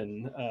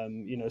acquisition.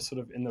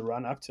 Sort of in the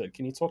run up to it.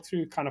 Can you talk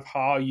through kind of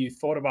how you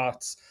thought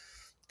about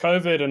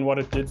COVID and what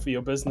it did for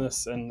your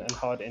business and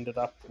how it ended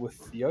up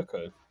with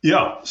Yoco?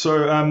 Yeah.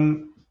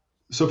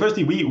 So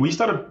firstly, we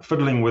started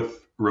fiddling with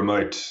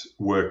remote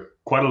work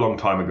quite a long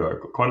time ago,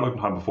 quite a long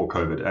time before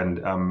COVID.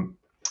 And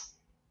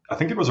I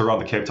think it was around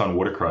the Cape Town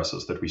water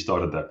crisis that we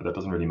started that, but that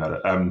doesn't really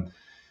matter.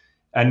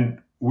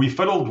 And we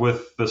fiddled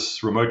with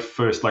this remote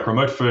first. Like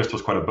remote first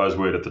was quite a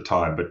buzzword at the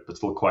time, but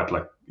still quite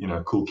like,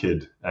 cool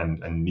kid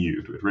and new.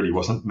 It really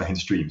wasn't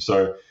mainstream.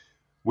 So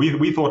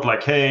we thought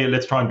like, hey,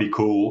 let's try and be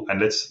cool and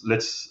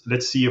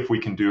let's see if we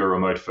can do a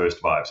remote first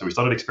vibe. So we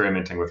started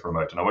experimenting with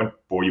remote, and I won't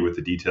bore you with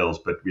the details,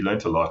 but we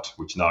learned a lot,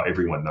 which now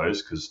everyone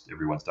knows because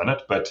everyone's done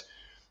it. But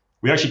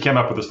we actually came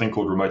up with this thing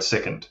called remote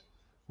second,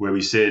 where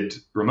we said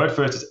remote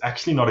first is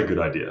actually not a good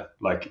idea.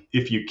 Like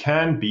if you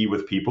can be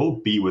with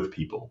people,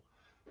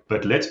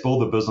 but let's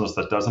build a business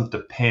that doesn't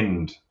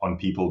depend on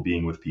people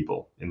being with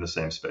people in the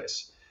same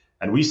space.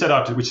 And we set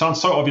out to, which sounds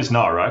so obvious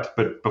now, right?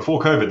 But before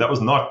COVID, that was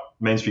not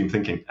mainstream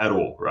thinking at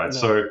all, right? No.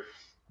 So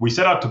we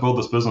set out to build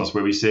this business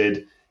where we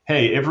said,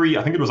 hey, I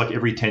think it was like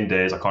every 10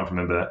 days, I can't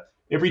remember,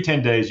 every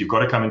 10 days, you've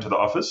got to come into the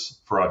office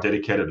for our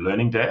dedicated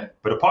learning day.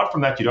 But apart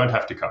from that, you don't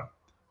have to come.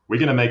 We're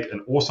going to make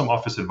an awesome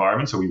office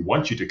environment. So we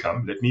want you to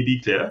come. Let me be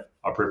clear.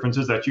 Our preference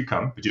is that you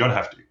come, but you don't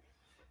have to.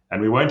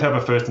 And we won't have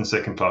a first and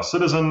second class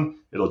citizen.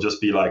 It'll just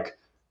be like,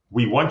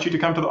 we want you to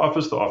come to the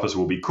office. The office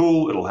will be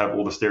cool. It'll have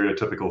all the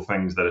stereotypical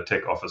things that a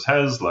tech office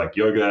has, like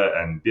yoga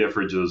and beer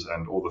fridges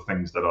and all the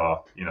things that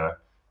are,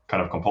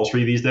 kind of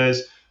compulsory these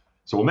days.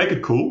 So we'll make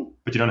it cool,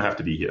 but you don't have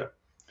to be here.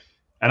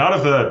 And out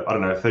of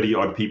the, 30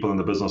 odd people in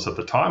the business at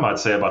the time, I'd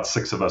say about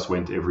 6 of us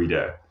went every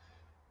day.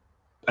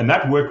 And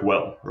that worked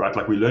well, right?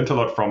 Like we learned a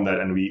lot from that,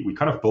 and we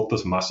kind of built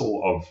this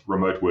muscle of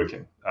remote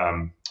working,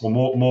 or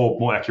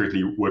more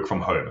accurately, work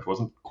from home. It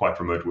wasn't quite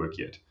remote work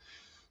yet.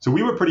 So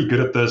we were pretty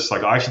good at this.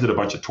 Like I actually did a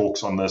bunch of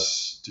talks on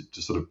this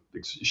to sort of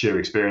share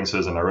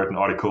experiences, and I wrote an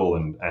article,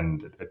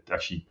 and it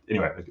actually,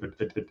 anyway,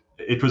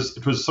 it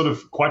was sort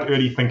of quite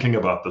early thinking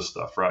about this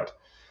stuff, right?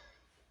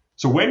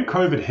 So when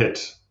COVID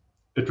hit,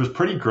 it was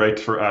pretty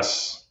great for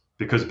us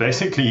because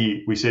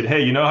basically we said,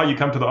 hey, you know how you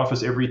come to the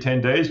office every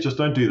 10 days? Just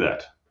don't do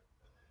that.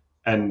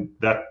 And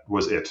that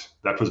was it.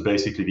 That was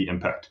basically the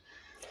impact.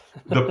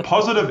 The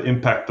positive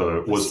impact,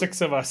 though, was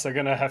 6 of us are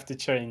going to have to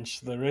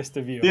change. The rest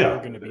of you are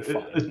going to be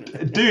fine.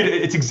 Dude,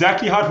 it's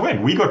exactly how it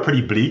went. We got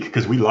pretty bleak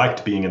because we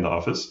liked being in the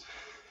office.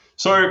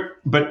 So,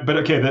 but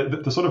okay,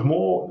 the sort of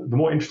the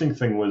more interesting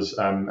thing was,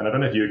 and I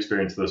don't know if you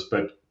experienced this,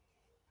 but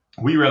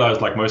we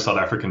realized, like most South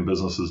African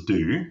businesses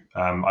do,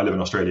 I live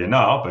in Australia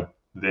now, but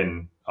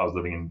then I was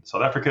living in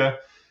South Africa,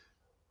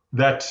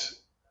 that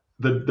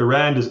the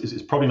rand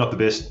is probably not the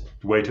best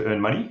way to earn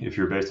money if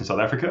you're based in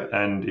South Africa.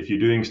 And if you're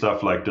doing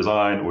stuff like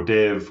design or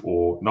dev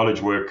or knowledge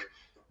work,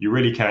 you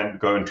really can't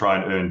go and try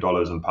and earn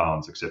dollars and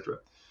pounds, etc.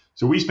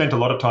 So we spent a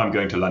lot of time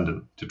going to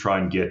London to try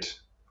and get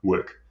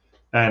work.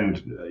 and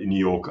in New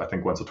York, I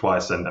think once or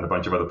twice, and a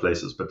bunch of other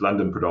places, but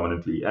London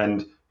predominantly.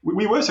 And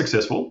we were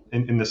successful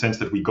in the sense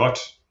that we got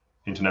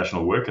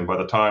international work. And by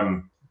the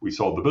time we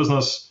sold the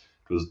business,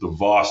 it was the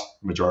vast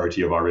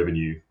majority of our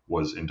revenue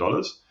was in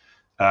dollars.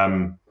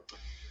 And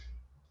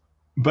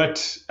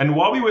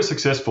while we were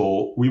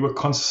successful, we were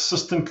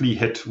consistently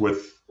hit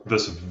with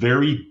this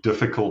very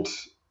difficult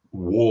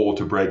wall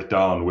to break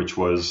down, which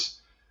was,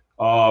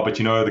 but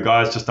the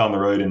guys just down the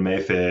road in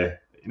Mayfair,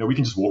 we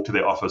can just walk to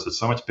their office. It's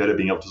so much better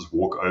being able to just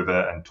walk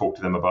over and talk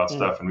to them about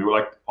stuff. And we were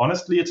like,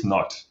 honestly, it's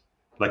not.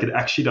 Like, it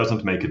actually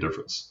doesn't make a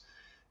difference.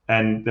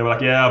 And they were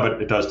like, yeah,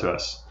 but it does to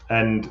us.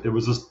 And it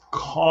was this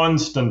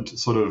constant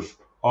sort of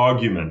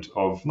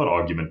not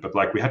argument, but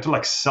like we had to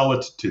like sell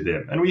it to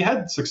them. And we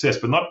had success,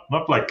 but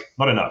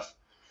not enough.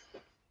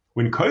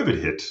 When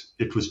COVID hit,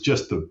 it was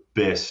just the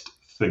best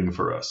thing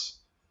for us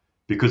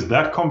because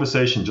that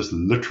conversation just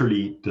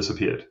literally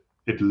disappeared.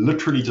 It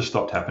literally just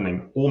stopped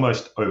happening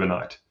almost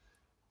overnight.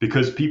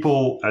 Because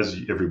people, as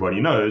everybody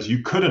knows,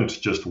 you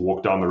couldn't just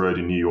walk down the road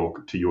in New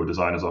York to your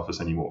designer's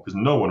office anymore because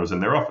no one was in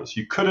their office.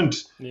 You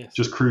couldn't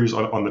just cruise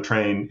on the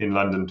train in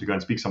London to go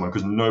and speak to someone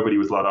because nobody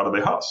was allowed out of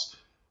their house.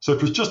 So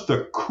it was just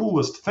the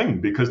coolest thing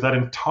because that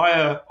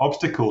entire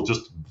obstacle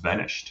just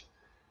vanished.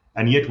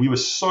 And yet we were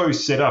so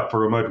set up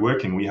for remote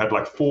working. We had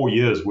like 4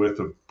 years worth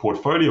of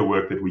portfolio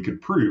work that we could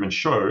prove and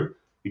show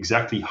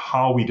exactly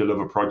how we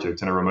deliver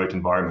projects in a remote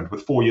environment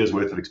with 4 years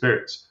worth of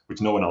experience, which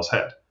no one else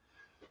had.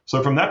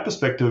 So from that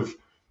perspective,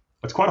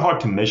 it's quite hard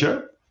to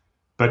measure,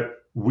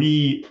 but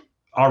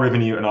our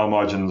revenue and our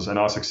margins and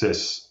our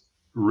success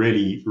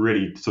really,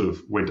 really sort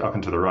of went up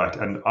and to the right.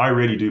 And I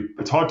really do,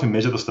 it's hard to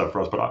measure the stuff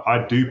for us, but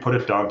I do put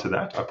it down to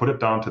that. I put it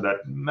down to that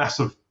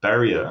massive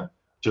barrier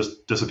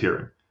just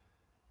disappearing.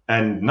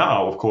 And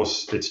now, of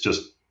course, it's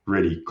just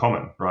really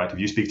common, right? If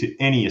you speak to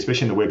any,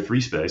 especially in the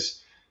Web3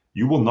 space,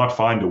 you will not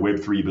find a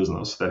Web3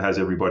 business that has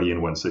everybody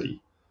in one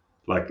city.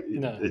 Like,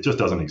 it just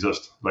doesn't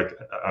exist. Like,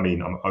 I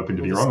mean, I'm open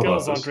to be wrong about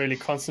this. Skills aren't really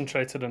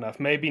concentrated enough.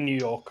 Maybe New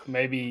York,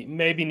 maybe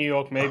New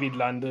York, maybe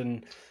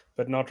London,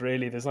 but not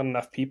really. There's not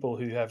enough people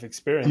who have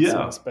experience in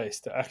the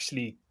space to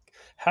actually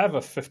have a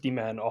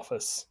 50-man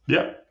office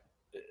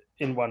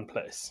in one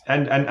place.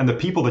 And the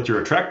people that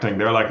you're attracting,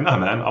 they're like, no,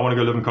 man, I want to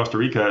go live in Costa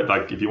Rica.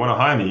 Like, if you want to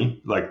hire me,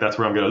 like, that's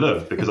where I'm going to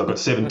live because I've got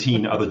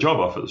 17 other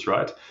job offers,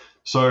 right?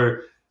 So,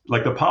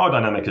 like, the power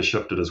dynamic has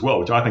shifted as well,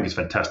 which I think is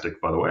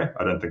fantastic, by the way.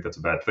 I don't think that's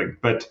a bad thing.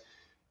 But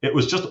it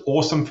was just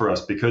awesome for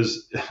us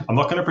because I'm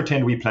not going to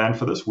pretend we planned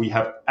for this. We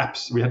had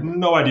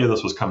no idea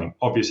this was coming.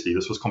 Obviously,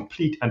 this was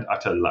complete and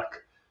utter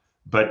luck,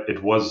 but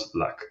it was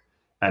luck.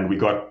 And we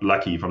got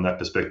lucky from that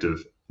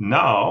perspective.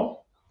 Now,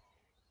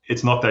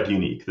 it's not that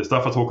unique. The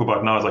stuff I talk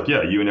about now is like,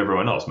 yeah, you and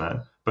everyone else,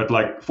 man. But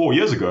like 4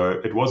 years ago,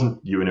 it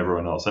wasn't you and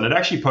everyone else. And it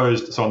actually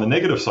posed, so on the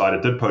negative side,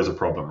 it did pose a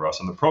problem, Ross.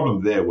 And the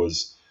problem there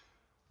was,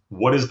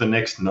 what is the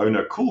next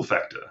Nona cool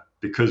factor?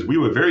 Because we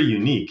were very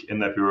unique in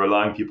that we were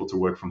allowing people to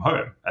work from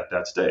home at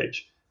that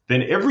stage.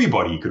 Then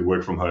everybody could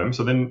work from home.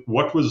 So then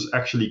what was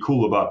actually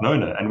cool about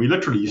Nona? And we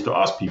literally used to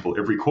ask people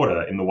every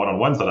quarter in the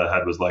one-on-ones that I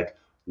had was like,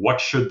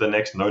 what should the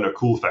next Nona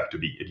cool factor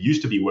be? It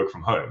used to be work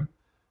from home,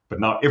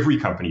 but now every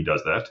company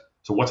does that.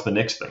 So what's the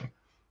next thing?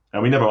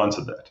 And we never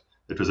answered that.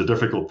 It was a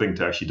difficult thing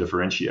to actually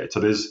differentiate.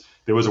 So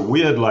there was a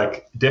weird,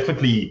 like,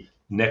 definitely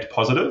net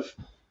positive,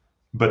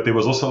 but there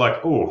was also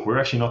like, oh, we're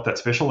actually not that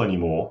special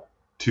anymore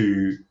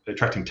to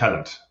attracting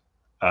talent.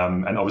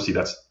 And obviously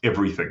that's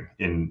everything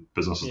in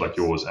businesses like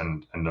yours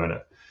and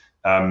Nona.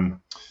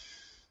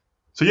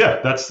 So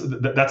yeah, that's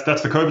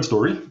the COVID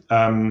story.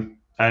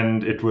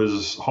 And it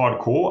was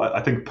hardcore.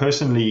 I think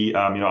personally,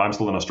 I'm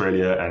still in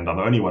Australia and I'm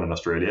the only one in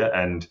Australia.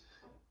 And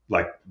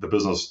like the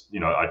business,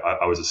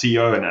 I was a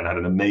CEO and had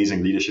an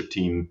amazing leadership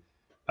team,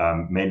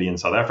 mainly in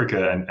South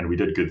Africa, and we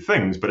did good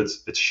things, but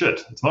it's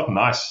shit. It's not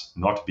nice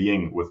not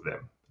being with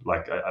them.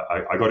 Like,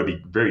 I got to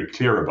be very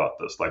clear about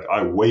this. Like,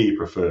 I way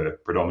prefer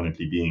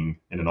predominantly being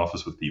in an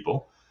office with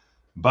people,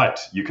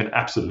 but you can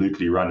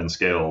absolutely run and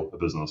scale a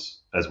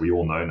business, as we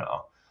all know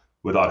now,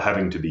 without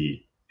having to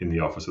be in the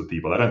office with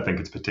people. I don't think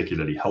it's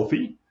particularly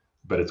healthy,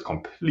 but it's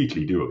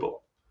completely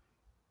doable.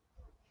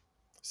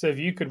 So if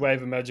you could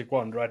wave a magic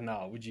wand right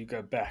now, would you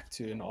go back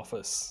to an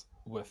office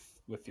with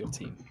your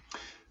team?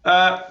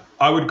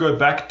 I would go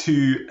back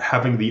to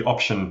having the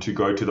option to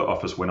go to the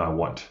office when I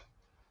want.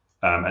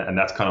 And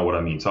that's kind of what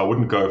I mean. So I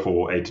wouldn't go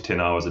for 8 to 10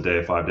 hours a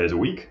day, 5 days a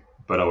week,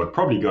 but I would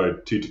probably go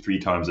 2 to 3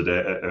 times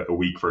a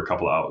week for a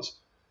couple of hours.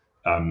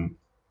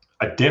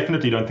 I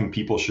definitely don't think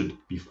people should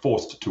be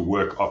forced to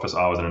work office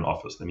hours in an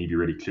office. Let me be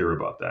really clear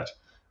about that.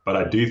 But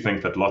I do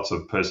think that lots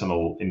of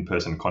personal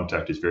in-person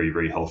contact is very,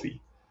 very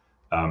healthy.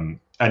 And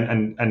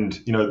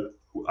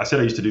I said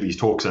I used to do these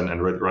talks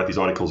and write these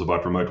articles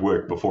about remote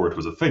work before it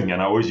was a thing.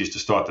 And I always used to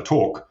start the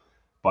talk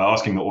by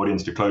asking the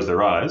audience to close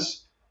their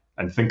eyes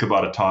and think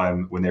about a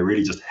time when they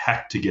really just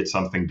had to get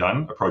something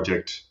done, a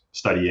project,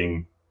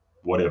 studying,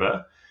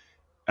 whatever,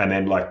 and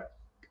then like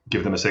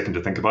give them a second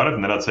to think about it.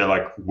 And then I'd say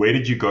like, where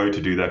did you go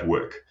to do that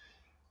work?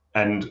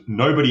 And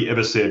nobody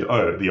ever said,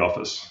 oh, the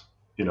office.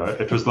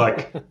 It was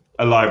like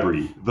a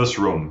library, this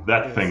room,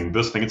 that thing,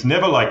 this thing. It's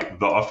never like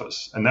the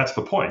office, and that's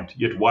the point.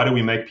 Yet, why do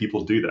we make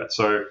people do that?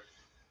 So,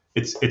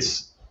 it's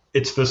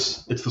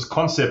this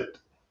concept,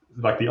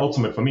 like the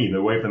ultimate for me,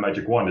 the wave the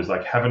magic wand is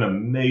like have an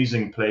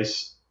amazing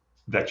place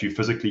that you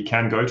physically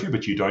can go to,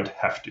 but you don't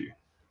have to.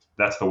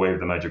 That's the wave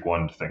the magic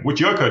wand thing,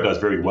 which Yoko does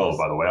very well,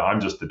 by the way.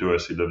 I'm just the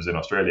doers who lives in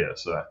Australia,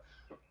 so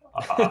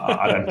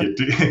I don't get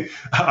to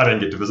I don't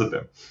get to visit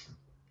them.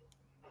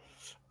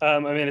 I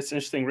mean, it's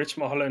interesting. Rich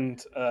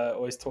Mulholland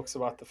always talks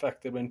about the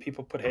fact that when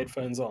people put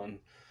headphones on,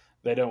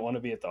 they don't want to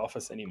be at the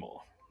office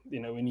anymore.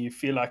 When you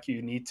feel like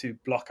you need to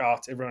block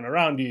out everyone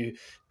around you,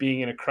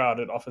 being in a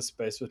crowded office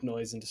space with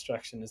noise and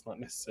distraction is not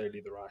necessarily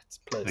the right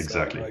place.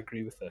 Exactly. So I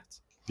agree with that.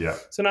 Yeah.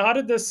 So now, how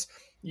did this?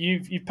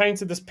 You've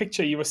painted this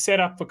picture. You were set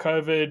up for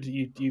COVID.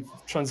 You've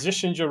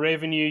transitioned your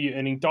revenue. You're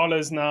earning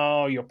dollars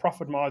now. Your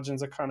profit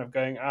margins are kind of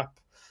going up.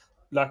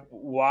 Like,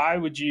 why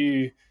would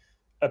you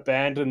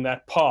abandon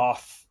that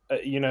path?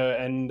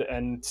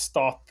 And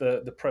start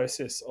the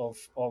process of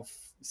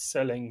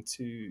selling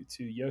to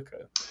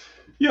Yoko?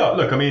 Yeah,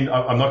 look, I mean,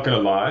 I'm not going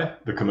to lie.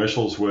 The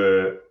commercials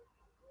were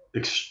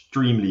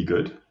extremely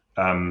good,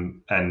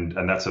 and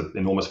that's an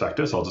enormous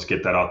factor. So I'll just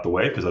get that out the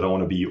way because I don't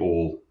want to be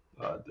all.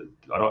 I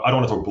don't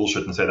want to talk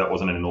bullshit and say that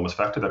wasn't an enormous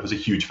factor. That was a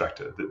huge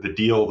factor. The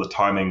deal, the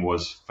timing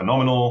was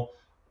phenomenal.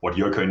 What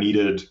Yoko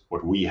needed,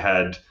 what we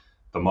had,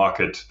 the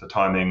market, the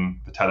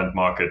timing, the talent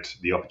market,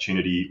 the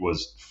opportunity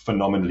was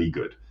phenomenally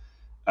good.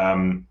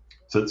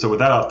 So with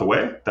that out the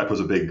way, that was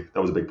a big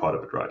part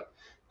of it, right?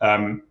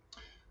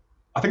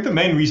 I think the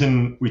main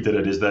reason we did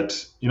it is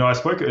that, I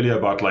spoke earlier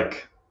about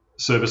like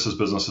services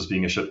businesses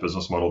being a shit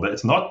business model. That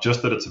it's not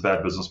just that it's a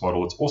bad business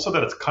model, it's also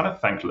that it's kind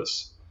of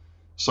thankless.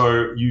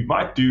 So you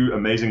might do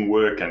amazing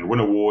work and win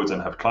awards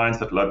and have clients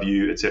that love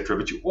you, etc.,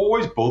 but you're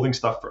always building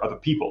stuff for other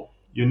people.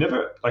 You're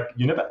never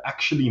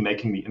actually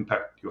making the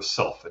impact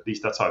yourself. At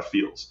least that's how it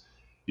feels.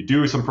 You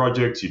do some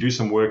projects, you do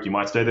some work, you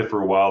might stay there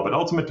for a while, but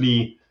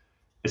ultimately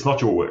it's not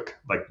your work.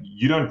 Like,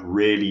 you don't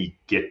really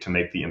get to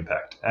make the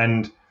impact.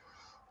 And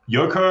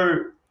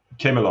Yoko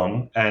came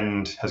along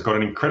and has got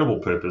an incredible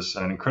purpose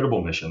and an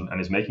incredible mission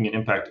and is making an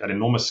impact at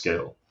enormous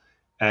scale.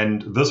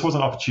 And this was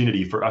an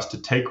opportunity for us to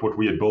take what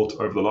we had built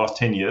over the last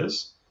 10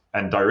 years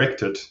and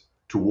direct it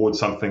towards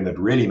something that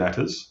really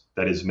matters,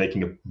 that is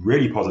making a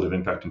really positive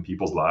impact in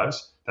people's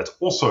lives, that's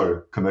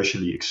also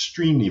commercially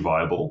extremely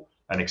viable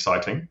and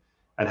exciting,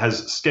 and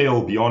has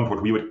scale beyond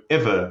what we would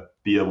ever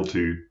be able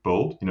to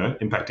build,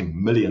 impacting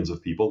millions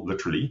of people,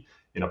 literally,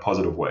 in a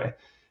positive way.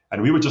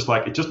 And we were just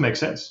like, it just makes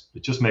sense.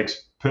 It just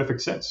makes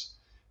perfect sense.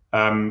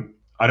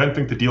 I don't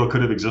think the deal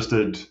could have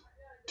existed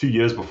 2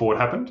 years before it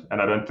happened,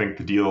 and I don't think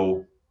the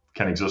deal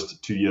can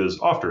exist 2 years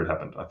after it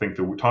happened. I think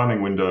the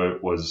timing window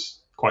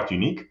was quite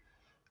unique.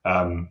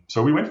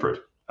 So we went for it.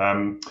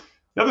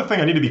 The other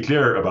thing I need to be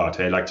clear about,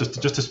 just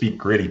to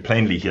speak really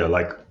plainly here,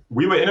 like,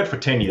 we were in it for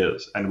 10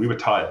 years and we were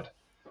tired.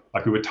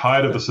 Like, we were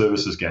tired of the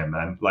services game,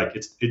 man. Like,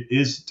 it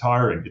is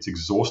tiring. It's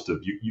exhaustive.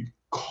 You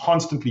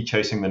constantly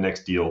chasing the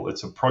next deal.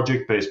 It's a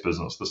project-based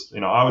business.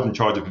 I was in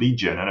charge of lead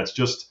gen, and it's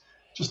just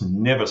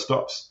never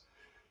stops.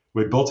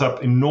 We've built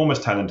up enormous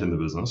talent in the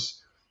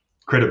business,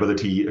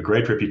 credibility, a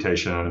great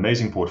reputation, an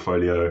amazing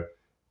portfolio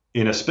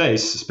in a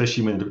space,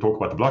 especially when you talk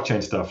about the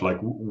blockchain stuff.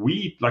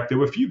 There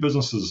were few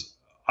businesses,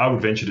 I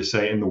would venture to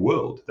say, in the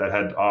world that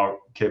had our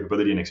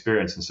capability and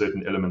experience in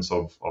certain elements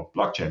of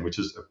blockchain, which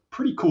is a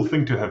pretty cool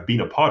thing to have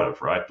been a part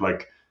of, right?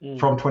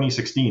 From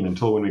 2016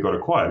 until when we got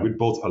acquired, we'd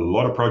built a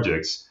lot of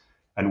projects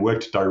and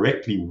worked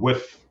directly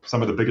with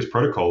some of the biggest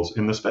protocols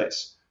in the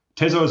space.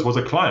 Tezos was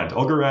a client.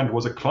 Algorand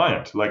was a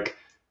client.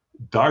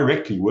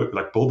 Directly worked,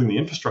 building the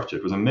infrastructure.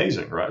 It was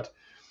amazing, right?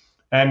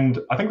 And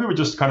I think we were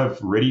just kind of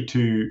ready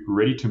to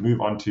move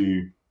on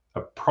to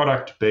a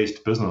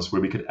product-based business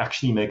where we could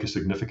actually make a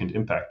significant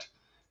impact.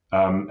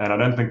 And I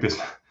don't think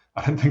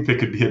there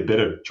could be a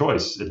better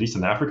choice, at least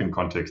in the African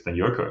context, than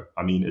Yoko.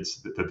 I mean,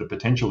 it's the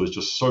potential is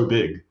just so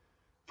big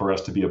for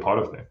us to be a part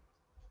of there.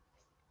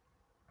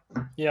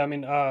 Yeah, I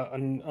mean,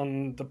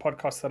 on the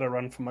podcast that I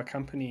run for my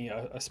company,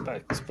 I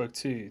spoke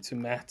to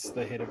Matt,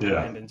 the head of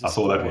brand, and just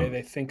the way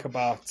they think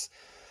about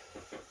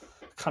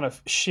kind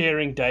of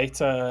sharing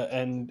data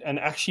and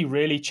actually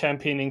really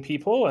championing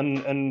people. And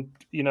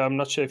I'm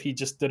not sure if he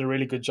just did a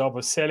really good job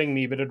of selling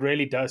me, but it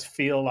really does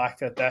feel like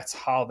that's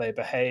how they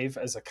behave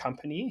as a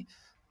company.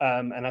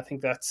 And I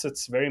think that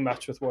sits very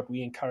much with what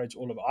we encourage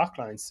all of our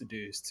clients to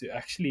do, is to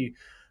actually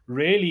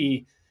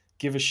really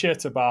give a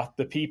shit about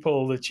the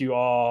people that you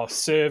are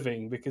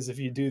serving, because if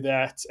you do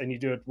that and you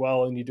do it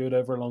well and you do it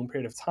over a long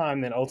period of time,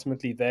 then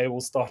ultimately they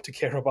will start to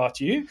care about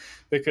you,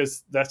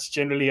 because that's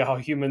generally how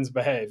humans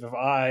behave.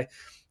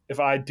 If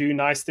I do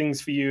nice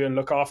things for you and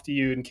look after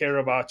you and care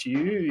about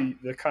you,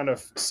 the kind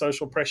of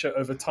social pressure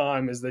over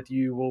time is that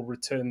you will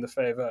return the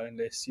favor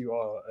unless you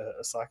are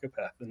a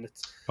psychopath. And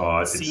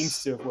it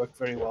seems to have worked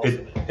very well.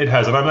 It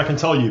has, and I can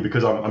tell you,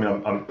 because I'm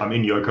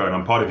in Yoko and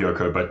I'm part of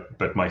Yoko,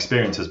 but my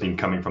experience has been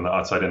coming from the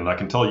outside in, and I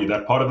can tell you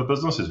that part of the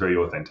business is very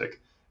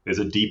authentic. There's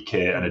a deep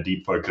care and a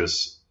deep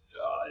focus,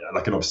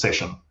 like an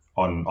obsession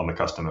on the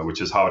customer,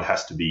 which is how it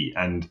has to be.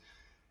 And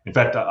in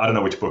fact, I don't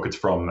know which book it's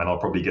from, and I'll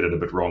probably get it a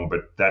bit wrong,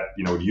 but that,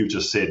 what you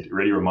just said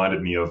really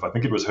reminded me of, I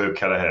think it was Herb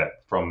Kelleher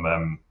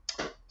from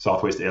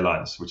Southwest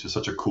Airlines, which is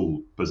such a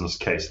cool business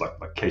case, like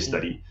case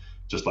study,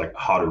 just like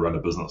how to run a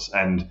business.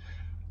 And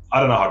I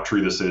don't know how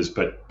true this is,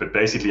 but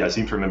basically I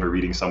seem to remember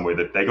reading somewhere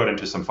that they got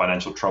into some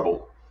financial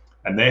trouble,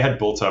 and they had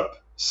built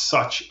up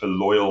such a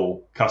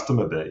loyal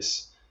customer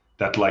base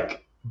that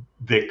like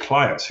their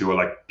clients, who were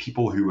like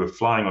people who were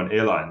flying on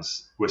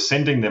airlines, were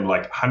sending them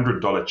like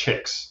 $100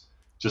 checks,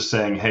 just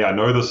saying, hey, I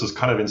know this is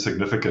kind of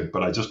insignificant,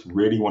 but I just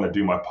really want to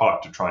do my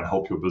part to try and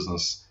help your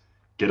business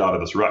get out of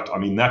this rut. I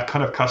mean, that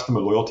kind of customer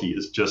loyalty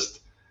is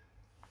just,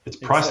 it's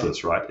priceless,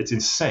 insane. Right? It's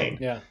insane.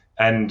 Yeah.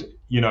 And,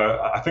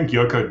 I think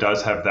Yoco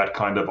does have that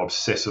kind of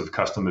obsessive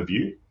customer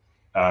view,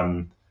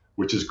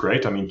 which is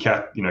great. I mean,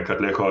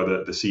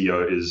 Katlego, the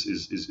CEO,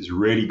 is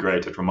really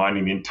great at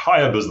reminding the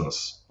entire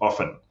business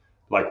often,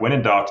 like when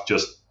in doubt,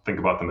 just think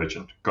about the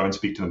merchant. Go and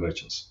speak to the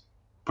merchants.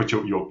 Put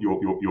your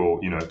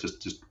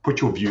just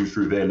put your view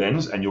through their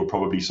lens, and you'll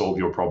probably solve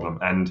your problem.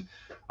 And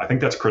I think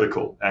that's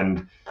critical.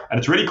 And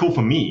it's really cool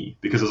for me,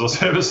 because as a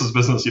services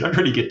business, you don't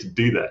really get to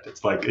do that.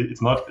 It's like it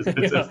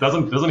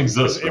doesn't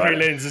exist. Every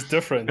lens is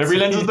different. Every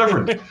lens is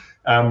different.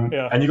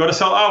 And you got to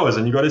sell hours,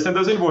 and you got to send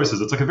those invoices.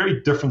 It's like a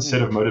very different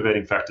set of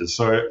motivating factors.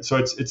 So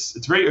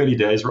it's very early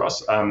days,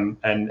 Ross, and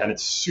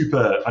it's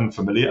super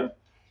unfamiliar.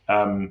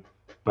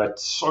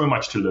 But so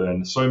much to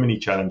learn, so many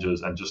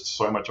challenges, and just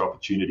so much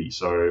opportunity.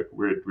 So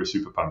we're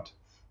super pumped.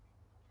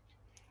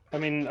 I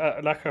mean,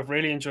 I've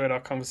really enjoyed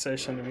our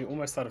conversation, and we're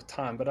almost out of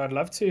time, but I'd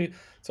love to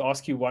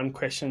ask you one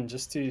question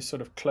just to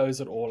sort of close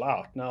it all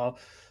out. Now,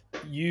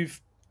 you've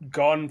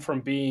gone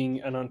from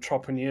being an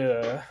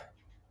entrepreneur,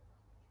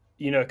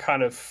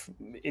 kind of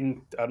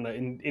in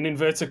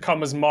inverted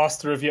commas,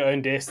 master of your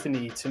own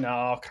destiny, to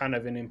now kind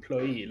of an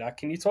employee. Like,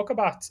 can you talk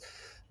about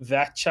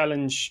that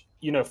challenge,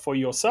 for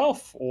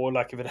yourself, or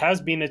like if it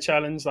has been a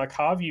challenge, like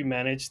how have you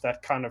managed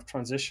that kind of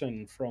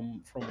transition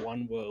from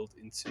one world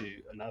into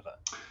another?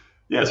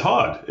 Yeah, it's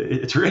hard.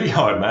 It's really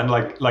hard, man.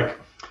 Like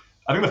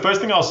I think the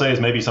first thing I'll say is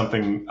maybe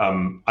something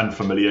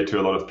unfamiliar to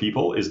a lot of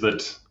people, is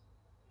that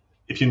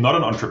if you're not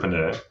an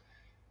entrepreneur,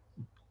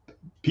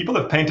 people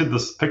have painted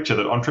this picture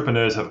that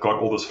entrepreneurs have got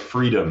all this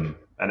freedom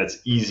and it's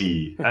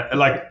easy.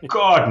 Like,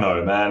 God,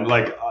 no, man.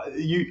 Like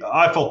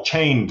I felt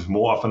chained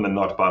more often than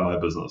not by my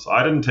business.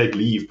 I didn't take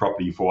leave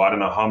properly for I don't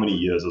know how many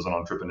years as an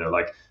entrepreneur.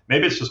 Like,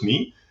 maybe it's just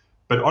me,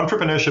 but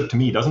entrepreneurship to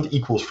me doesn't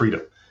equal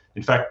freedom.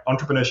 In fact,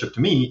 entrepreneurship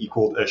to me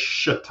equaled a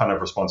shit ton of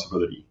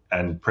responsibility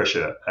and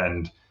pressure,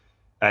 and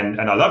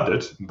I loved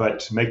it.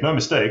 But make no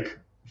mistake,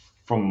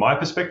 from my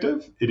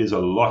perspective, it is a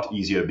lot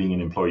easier being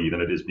an employee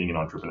than it is being an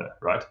entrepreneur,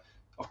 right?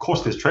 Of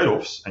course, there's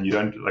trade-offs, and you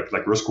don't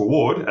like risk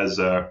reward, as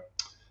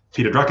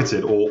Peter Drucker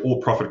said,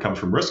 all profit comes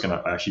from risk, and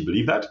I actually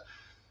believe that.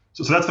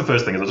 So that's the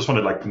first thing. Is I just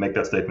wanted to make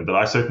that statement that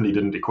I certainly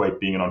didn't equate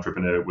being an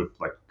entrepreneur with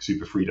like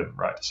super freedom,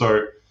 right?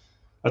 So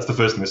that's the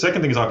first thing. The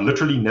second thing is I've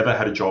literally never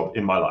had a job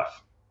in my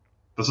life.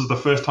 This is the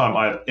first time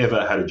I've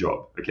ever had a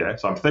job. Okay,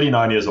 so I'm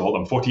 39 years old.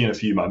 I'm 40 in a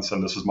few months,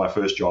 and this is my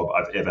first job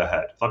I've ever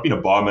had. So I've been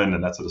a barman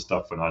and that sort of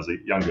stuff when I was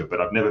younger,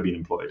 but I've never been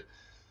employed.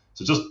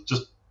 So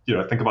just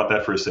think about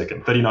that for a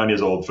second. 39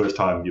 years old, first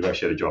time you've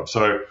actually had a job.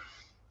 So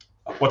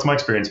what's my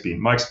experience been?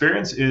 My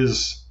experience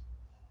is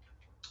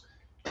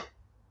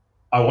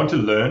I want to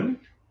learn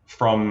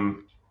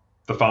from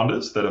the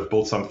founders that have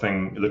built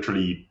something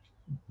literally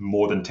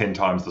more than 10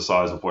 times the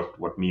size of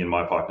what me and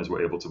my partners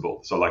were able to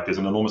build. So like there's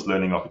an enormous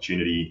learning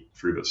opportunity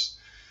through this.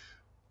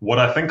 What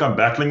I think I'm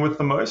battling with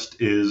the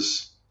most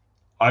is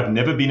I've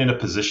never been in a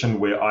position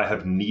where I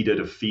have needed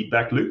a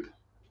feedback loop,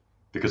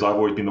 because I've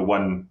always been the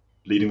one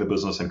leading the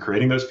business and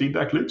creating those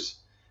feedback loops.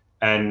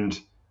 And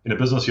in a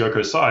business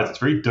Yoco's size, it's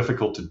very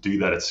difficult to do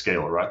that at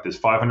scale, right? There's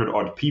 500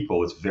 odd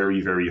people. It's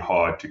very, very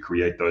hard to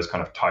create those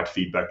kind of tight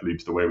feedback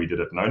loops the way we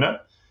did at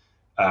Nona.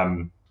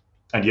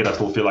 And yet I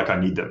still feel like I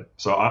need them.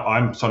 So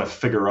I'm trying to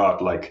figure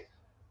out, like,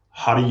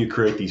 how do you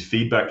create these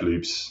feedback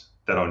loops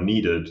that are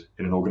needed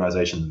in an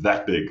organization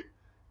that big,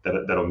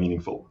 that are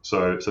meaningful?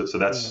 So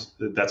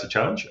that's a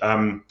challenge.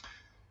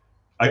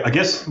 I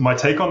guess my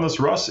take on this,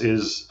 Ross,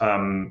 is,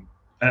 and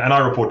I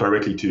report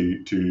directly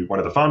to one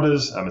of the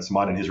founders. It's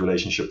mine and his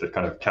relationship that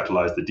kind of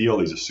catalyzed the deal.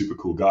 He's a super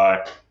cool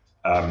guy.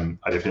 I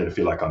definitely don't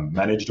feel like I'm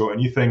managed or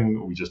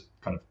anything. We just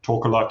kind of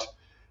talk a lot.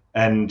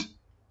 And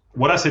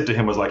what I said to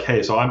him was like,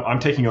 hey, so I'm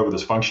taking over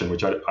this function,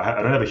 which I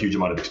don't have a huge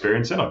amount of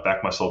experience in. I've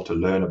backed myself to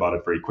learn about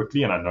it very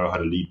quickly, and I know how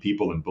to lead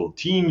people and build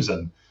teams.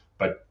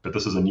 But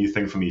this is a new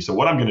thing for me. So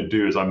what I'm going to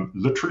do is I'm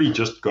literally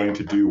just going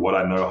to do what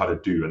I know how to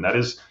do. And that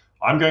is,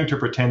 I'm going to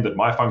pretend that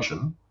my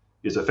function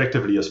is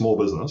effectively a small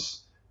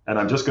business, and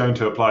I'm just going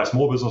to apply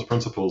small business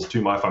principles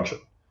to my function.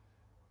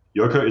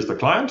 Yoco is the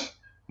client,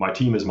 my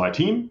team is my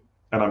team,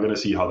 and I'm going to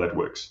see how that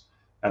works.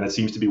 And it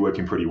seems to be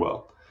working pretty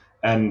well.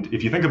 And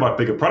if you think about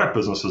bigger product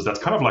businesses, that's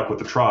kind of like what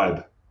the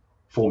tribe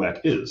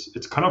format is.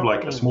 It's kind of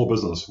like a small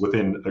business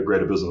within a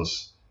greater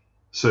business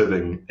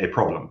serving a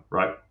problem,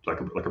 right?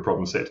 Like a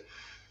problem set.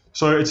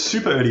 So it's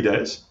super early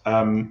days.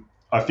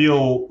 I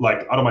feel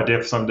like out of my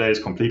depth some days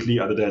completely.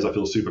 Other days I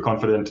feel super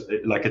confident.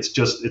 Like it's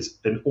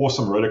an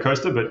awesome roller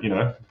coaster, but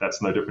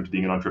that's no different to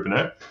being an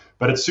entrepreneur.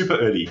 But it's super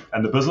early,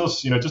 and the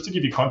business, just to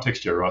give you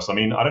context here, Ross. I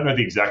mean, I don't know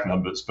the exact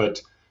numbers,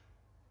 but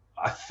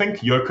I think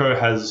Yoko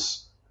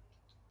has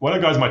one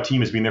of the guys on my team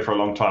has been there for a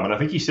long time, and I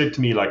think he said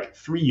to me like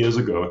 3.5 years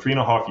ago,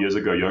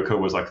 Yoko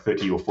was like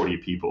 30 or 40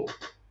 people.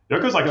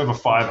 Yoko's like over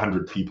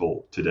 500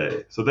 people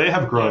today. So they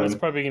have grown. It's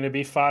probably going to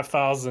be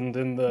 5,000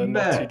 in the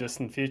not too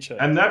distant future.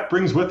 And that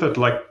brings with it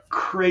like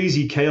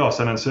crazy chaos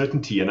and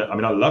uncertainty. And I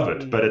mean, I love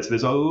it, but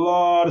there's a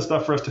lot of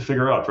stuff for us to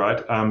figure out,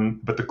 right?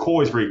 But the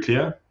core is very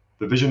clear.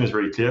 The vision is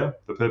very clear.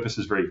 The purpose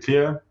is very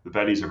clear. The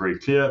values are very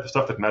clear. The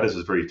stuff that matters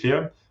is very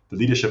clear. The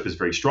leadership is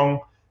very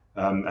strong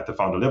at the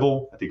founder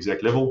level, at the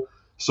exec level.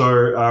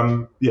 So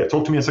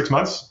talk to me in 6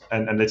 months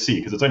and let's see,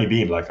 because it's only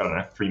been like, I don't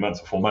know, 3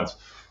 months or 4 months.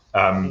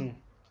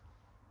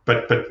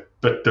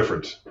 But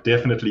different,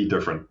 definitely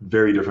different,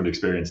 very different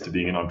experience to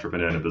being an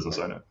entrepreneur and a business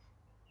owner.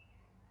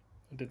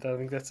 I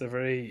think that's a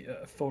very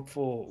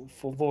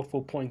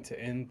thoughtful point to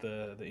end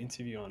the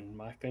interview on,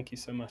 Mike. Thank you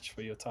so much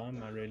for your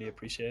time. I really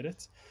appreciate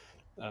it,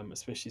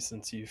 especially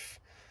since you've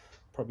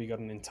probably got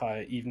an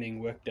entire evening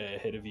workday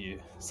ahead of you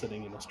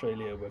sitting in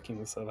Australia working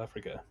with South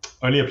Africa.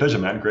 Only a pleasure,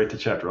 man. Great to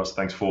chat, Ross.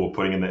 Thanks for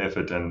putting in the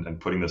effort and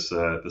putting this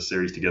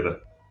series together.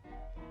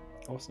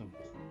 Awesome.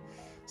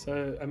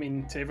 So, I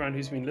mean, to everyone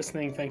who's been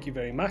listening, thank you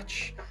very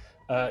much.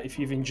 If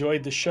you've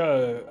enjoyed the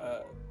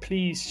show,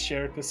 please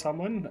share it with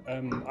someone.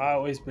 I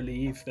always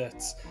believe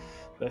that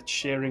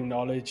sharing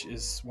knowledge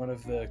is one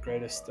of the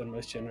greatest and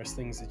most generous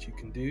things that you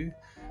can do.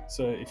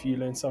 So if you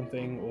learn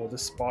something or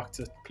this sparked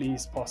it,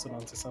 please pass it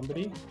on to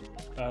somebody.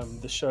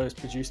 The show is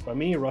produced by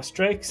me, Ross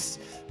Drakes.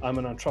 I'm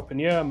an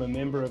entrepreneur. I'm a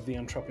member of the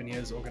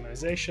Entrepreneurs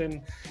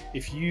Organization.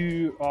 If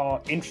you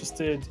are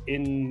interested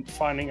in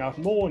finding out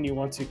more and you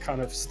want to kind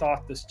of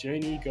start this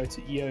journey, go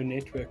to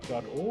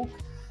eonetwork.org.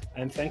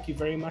 And thank you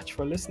very much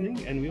for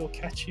listening, and we'll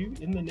catch you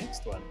in the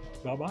next one.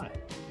 Bye-bye.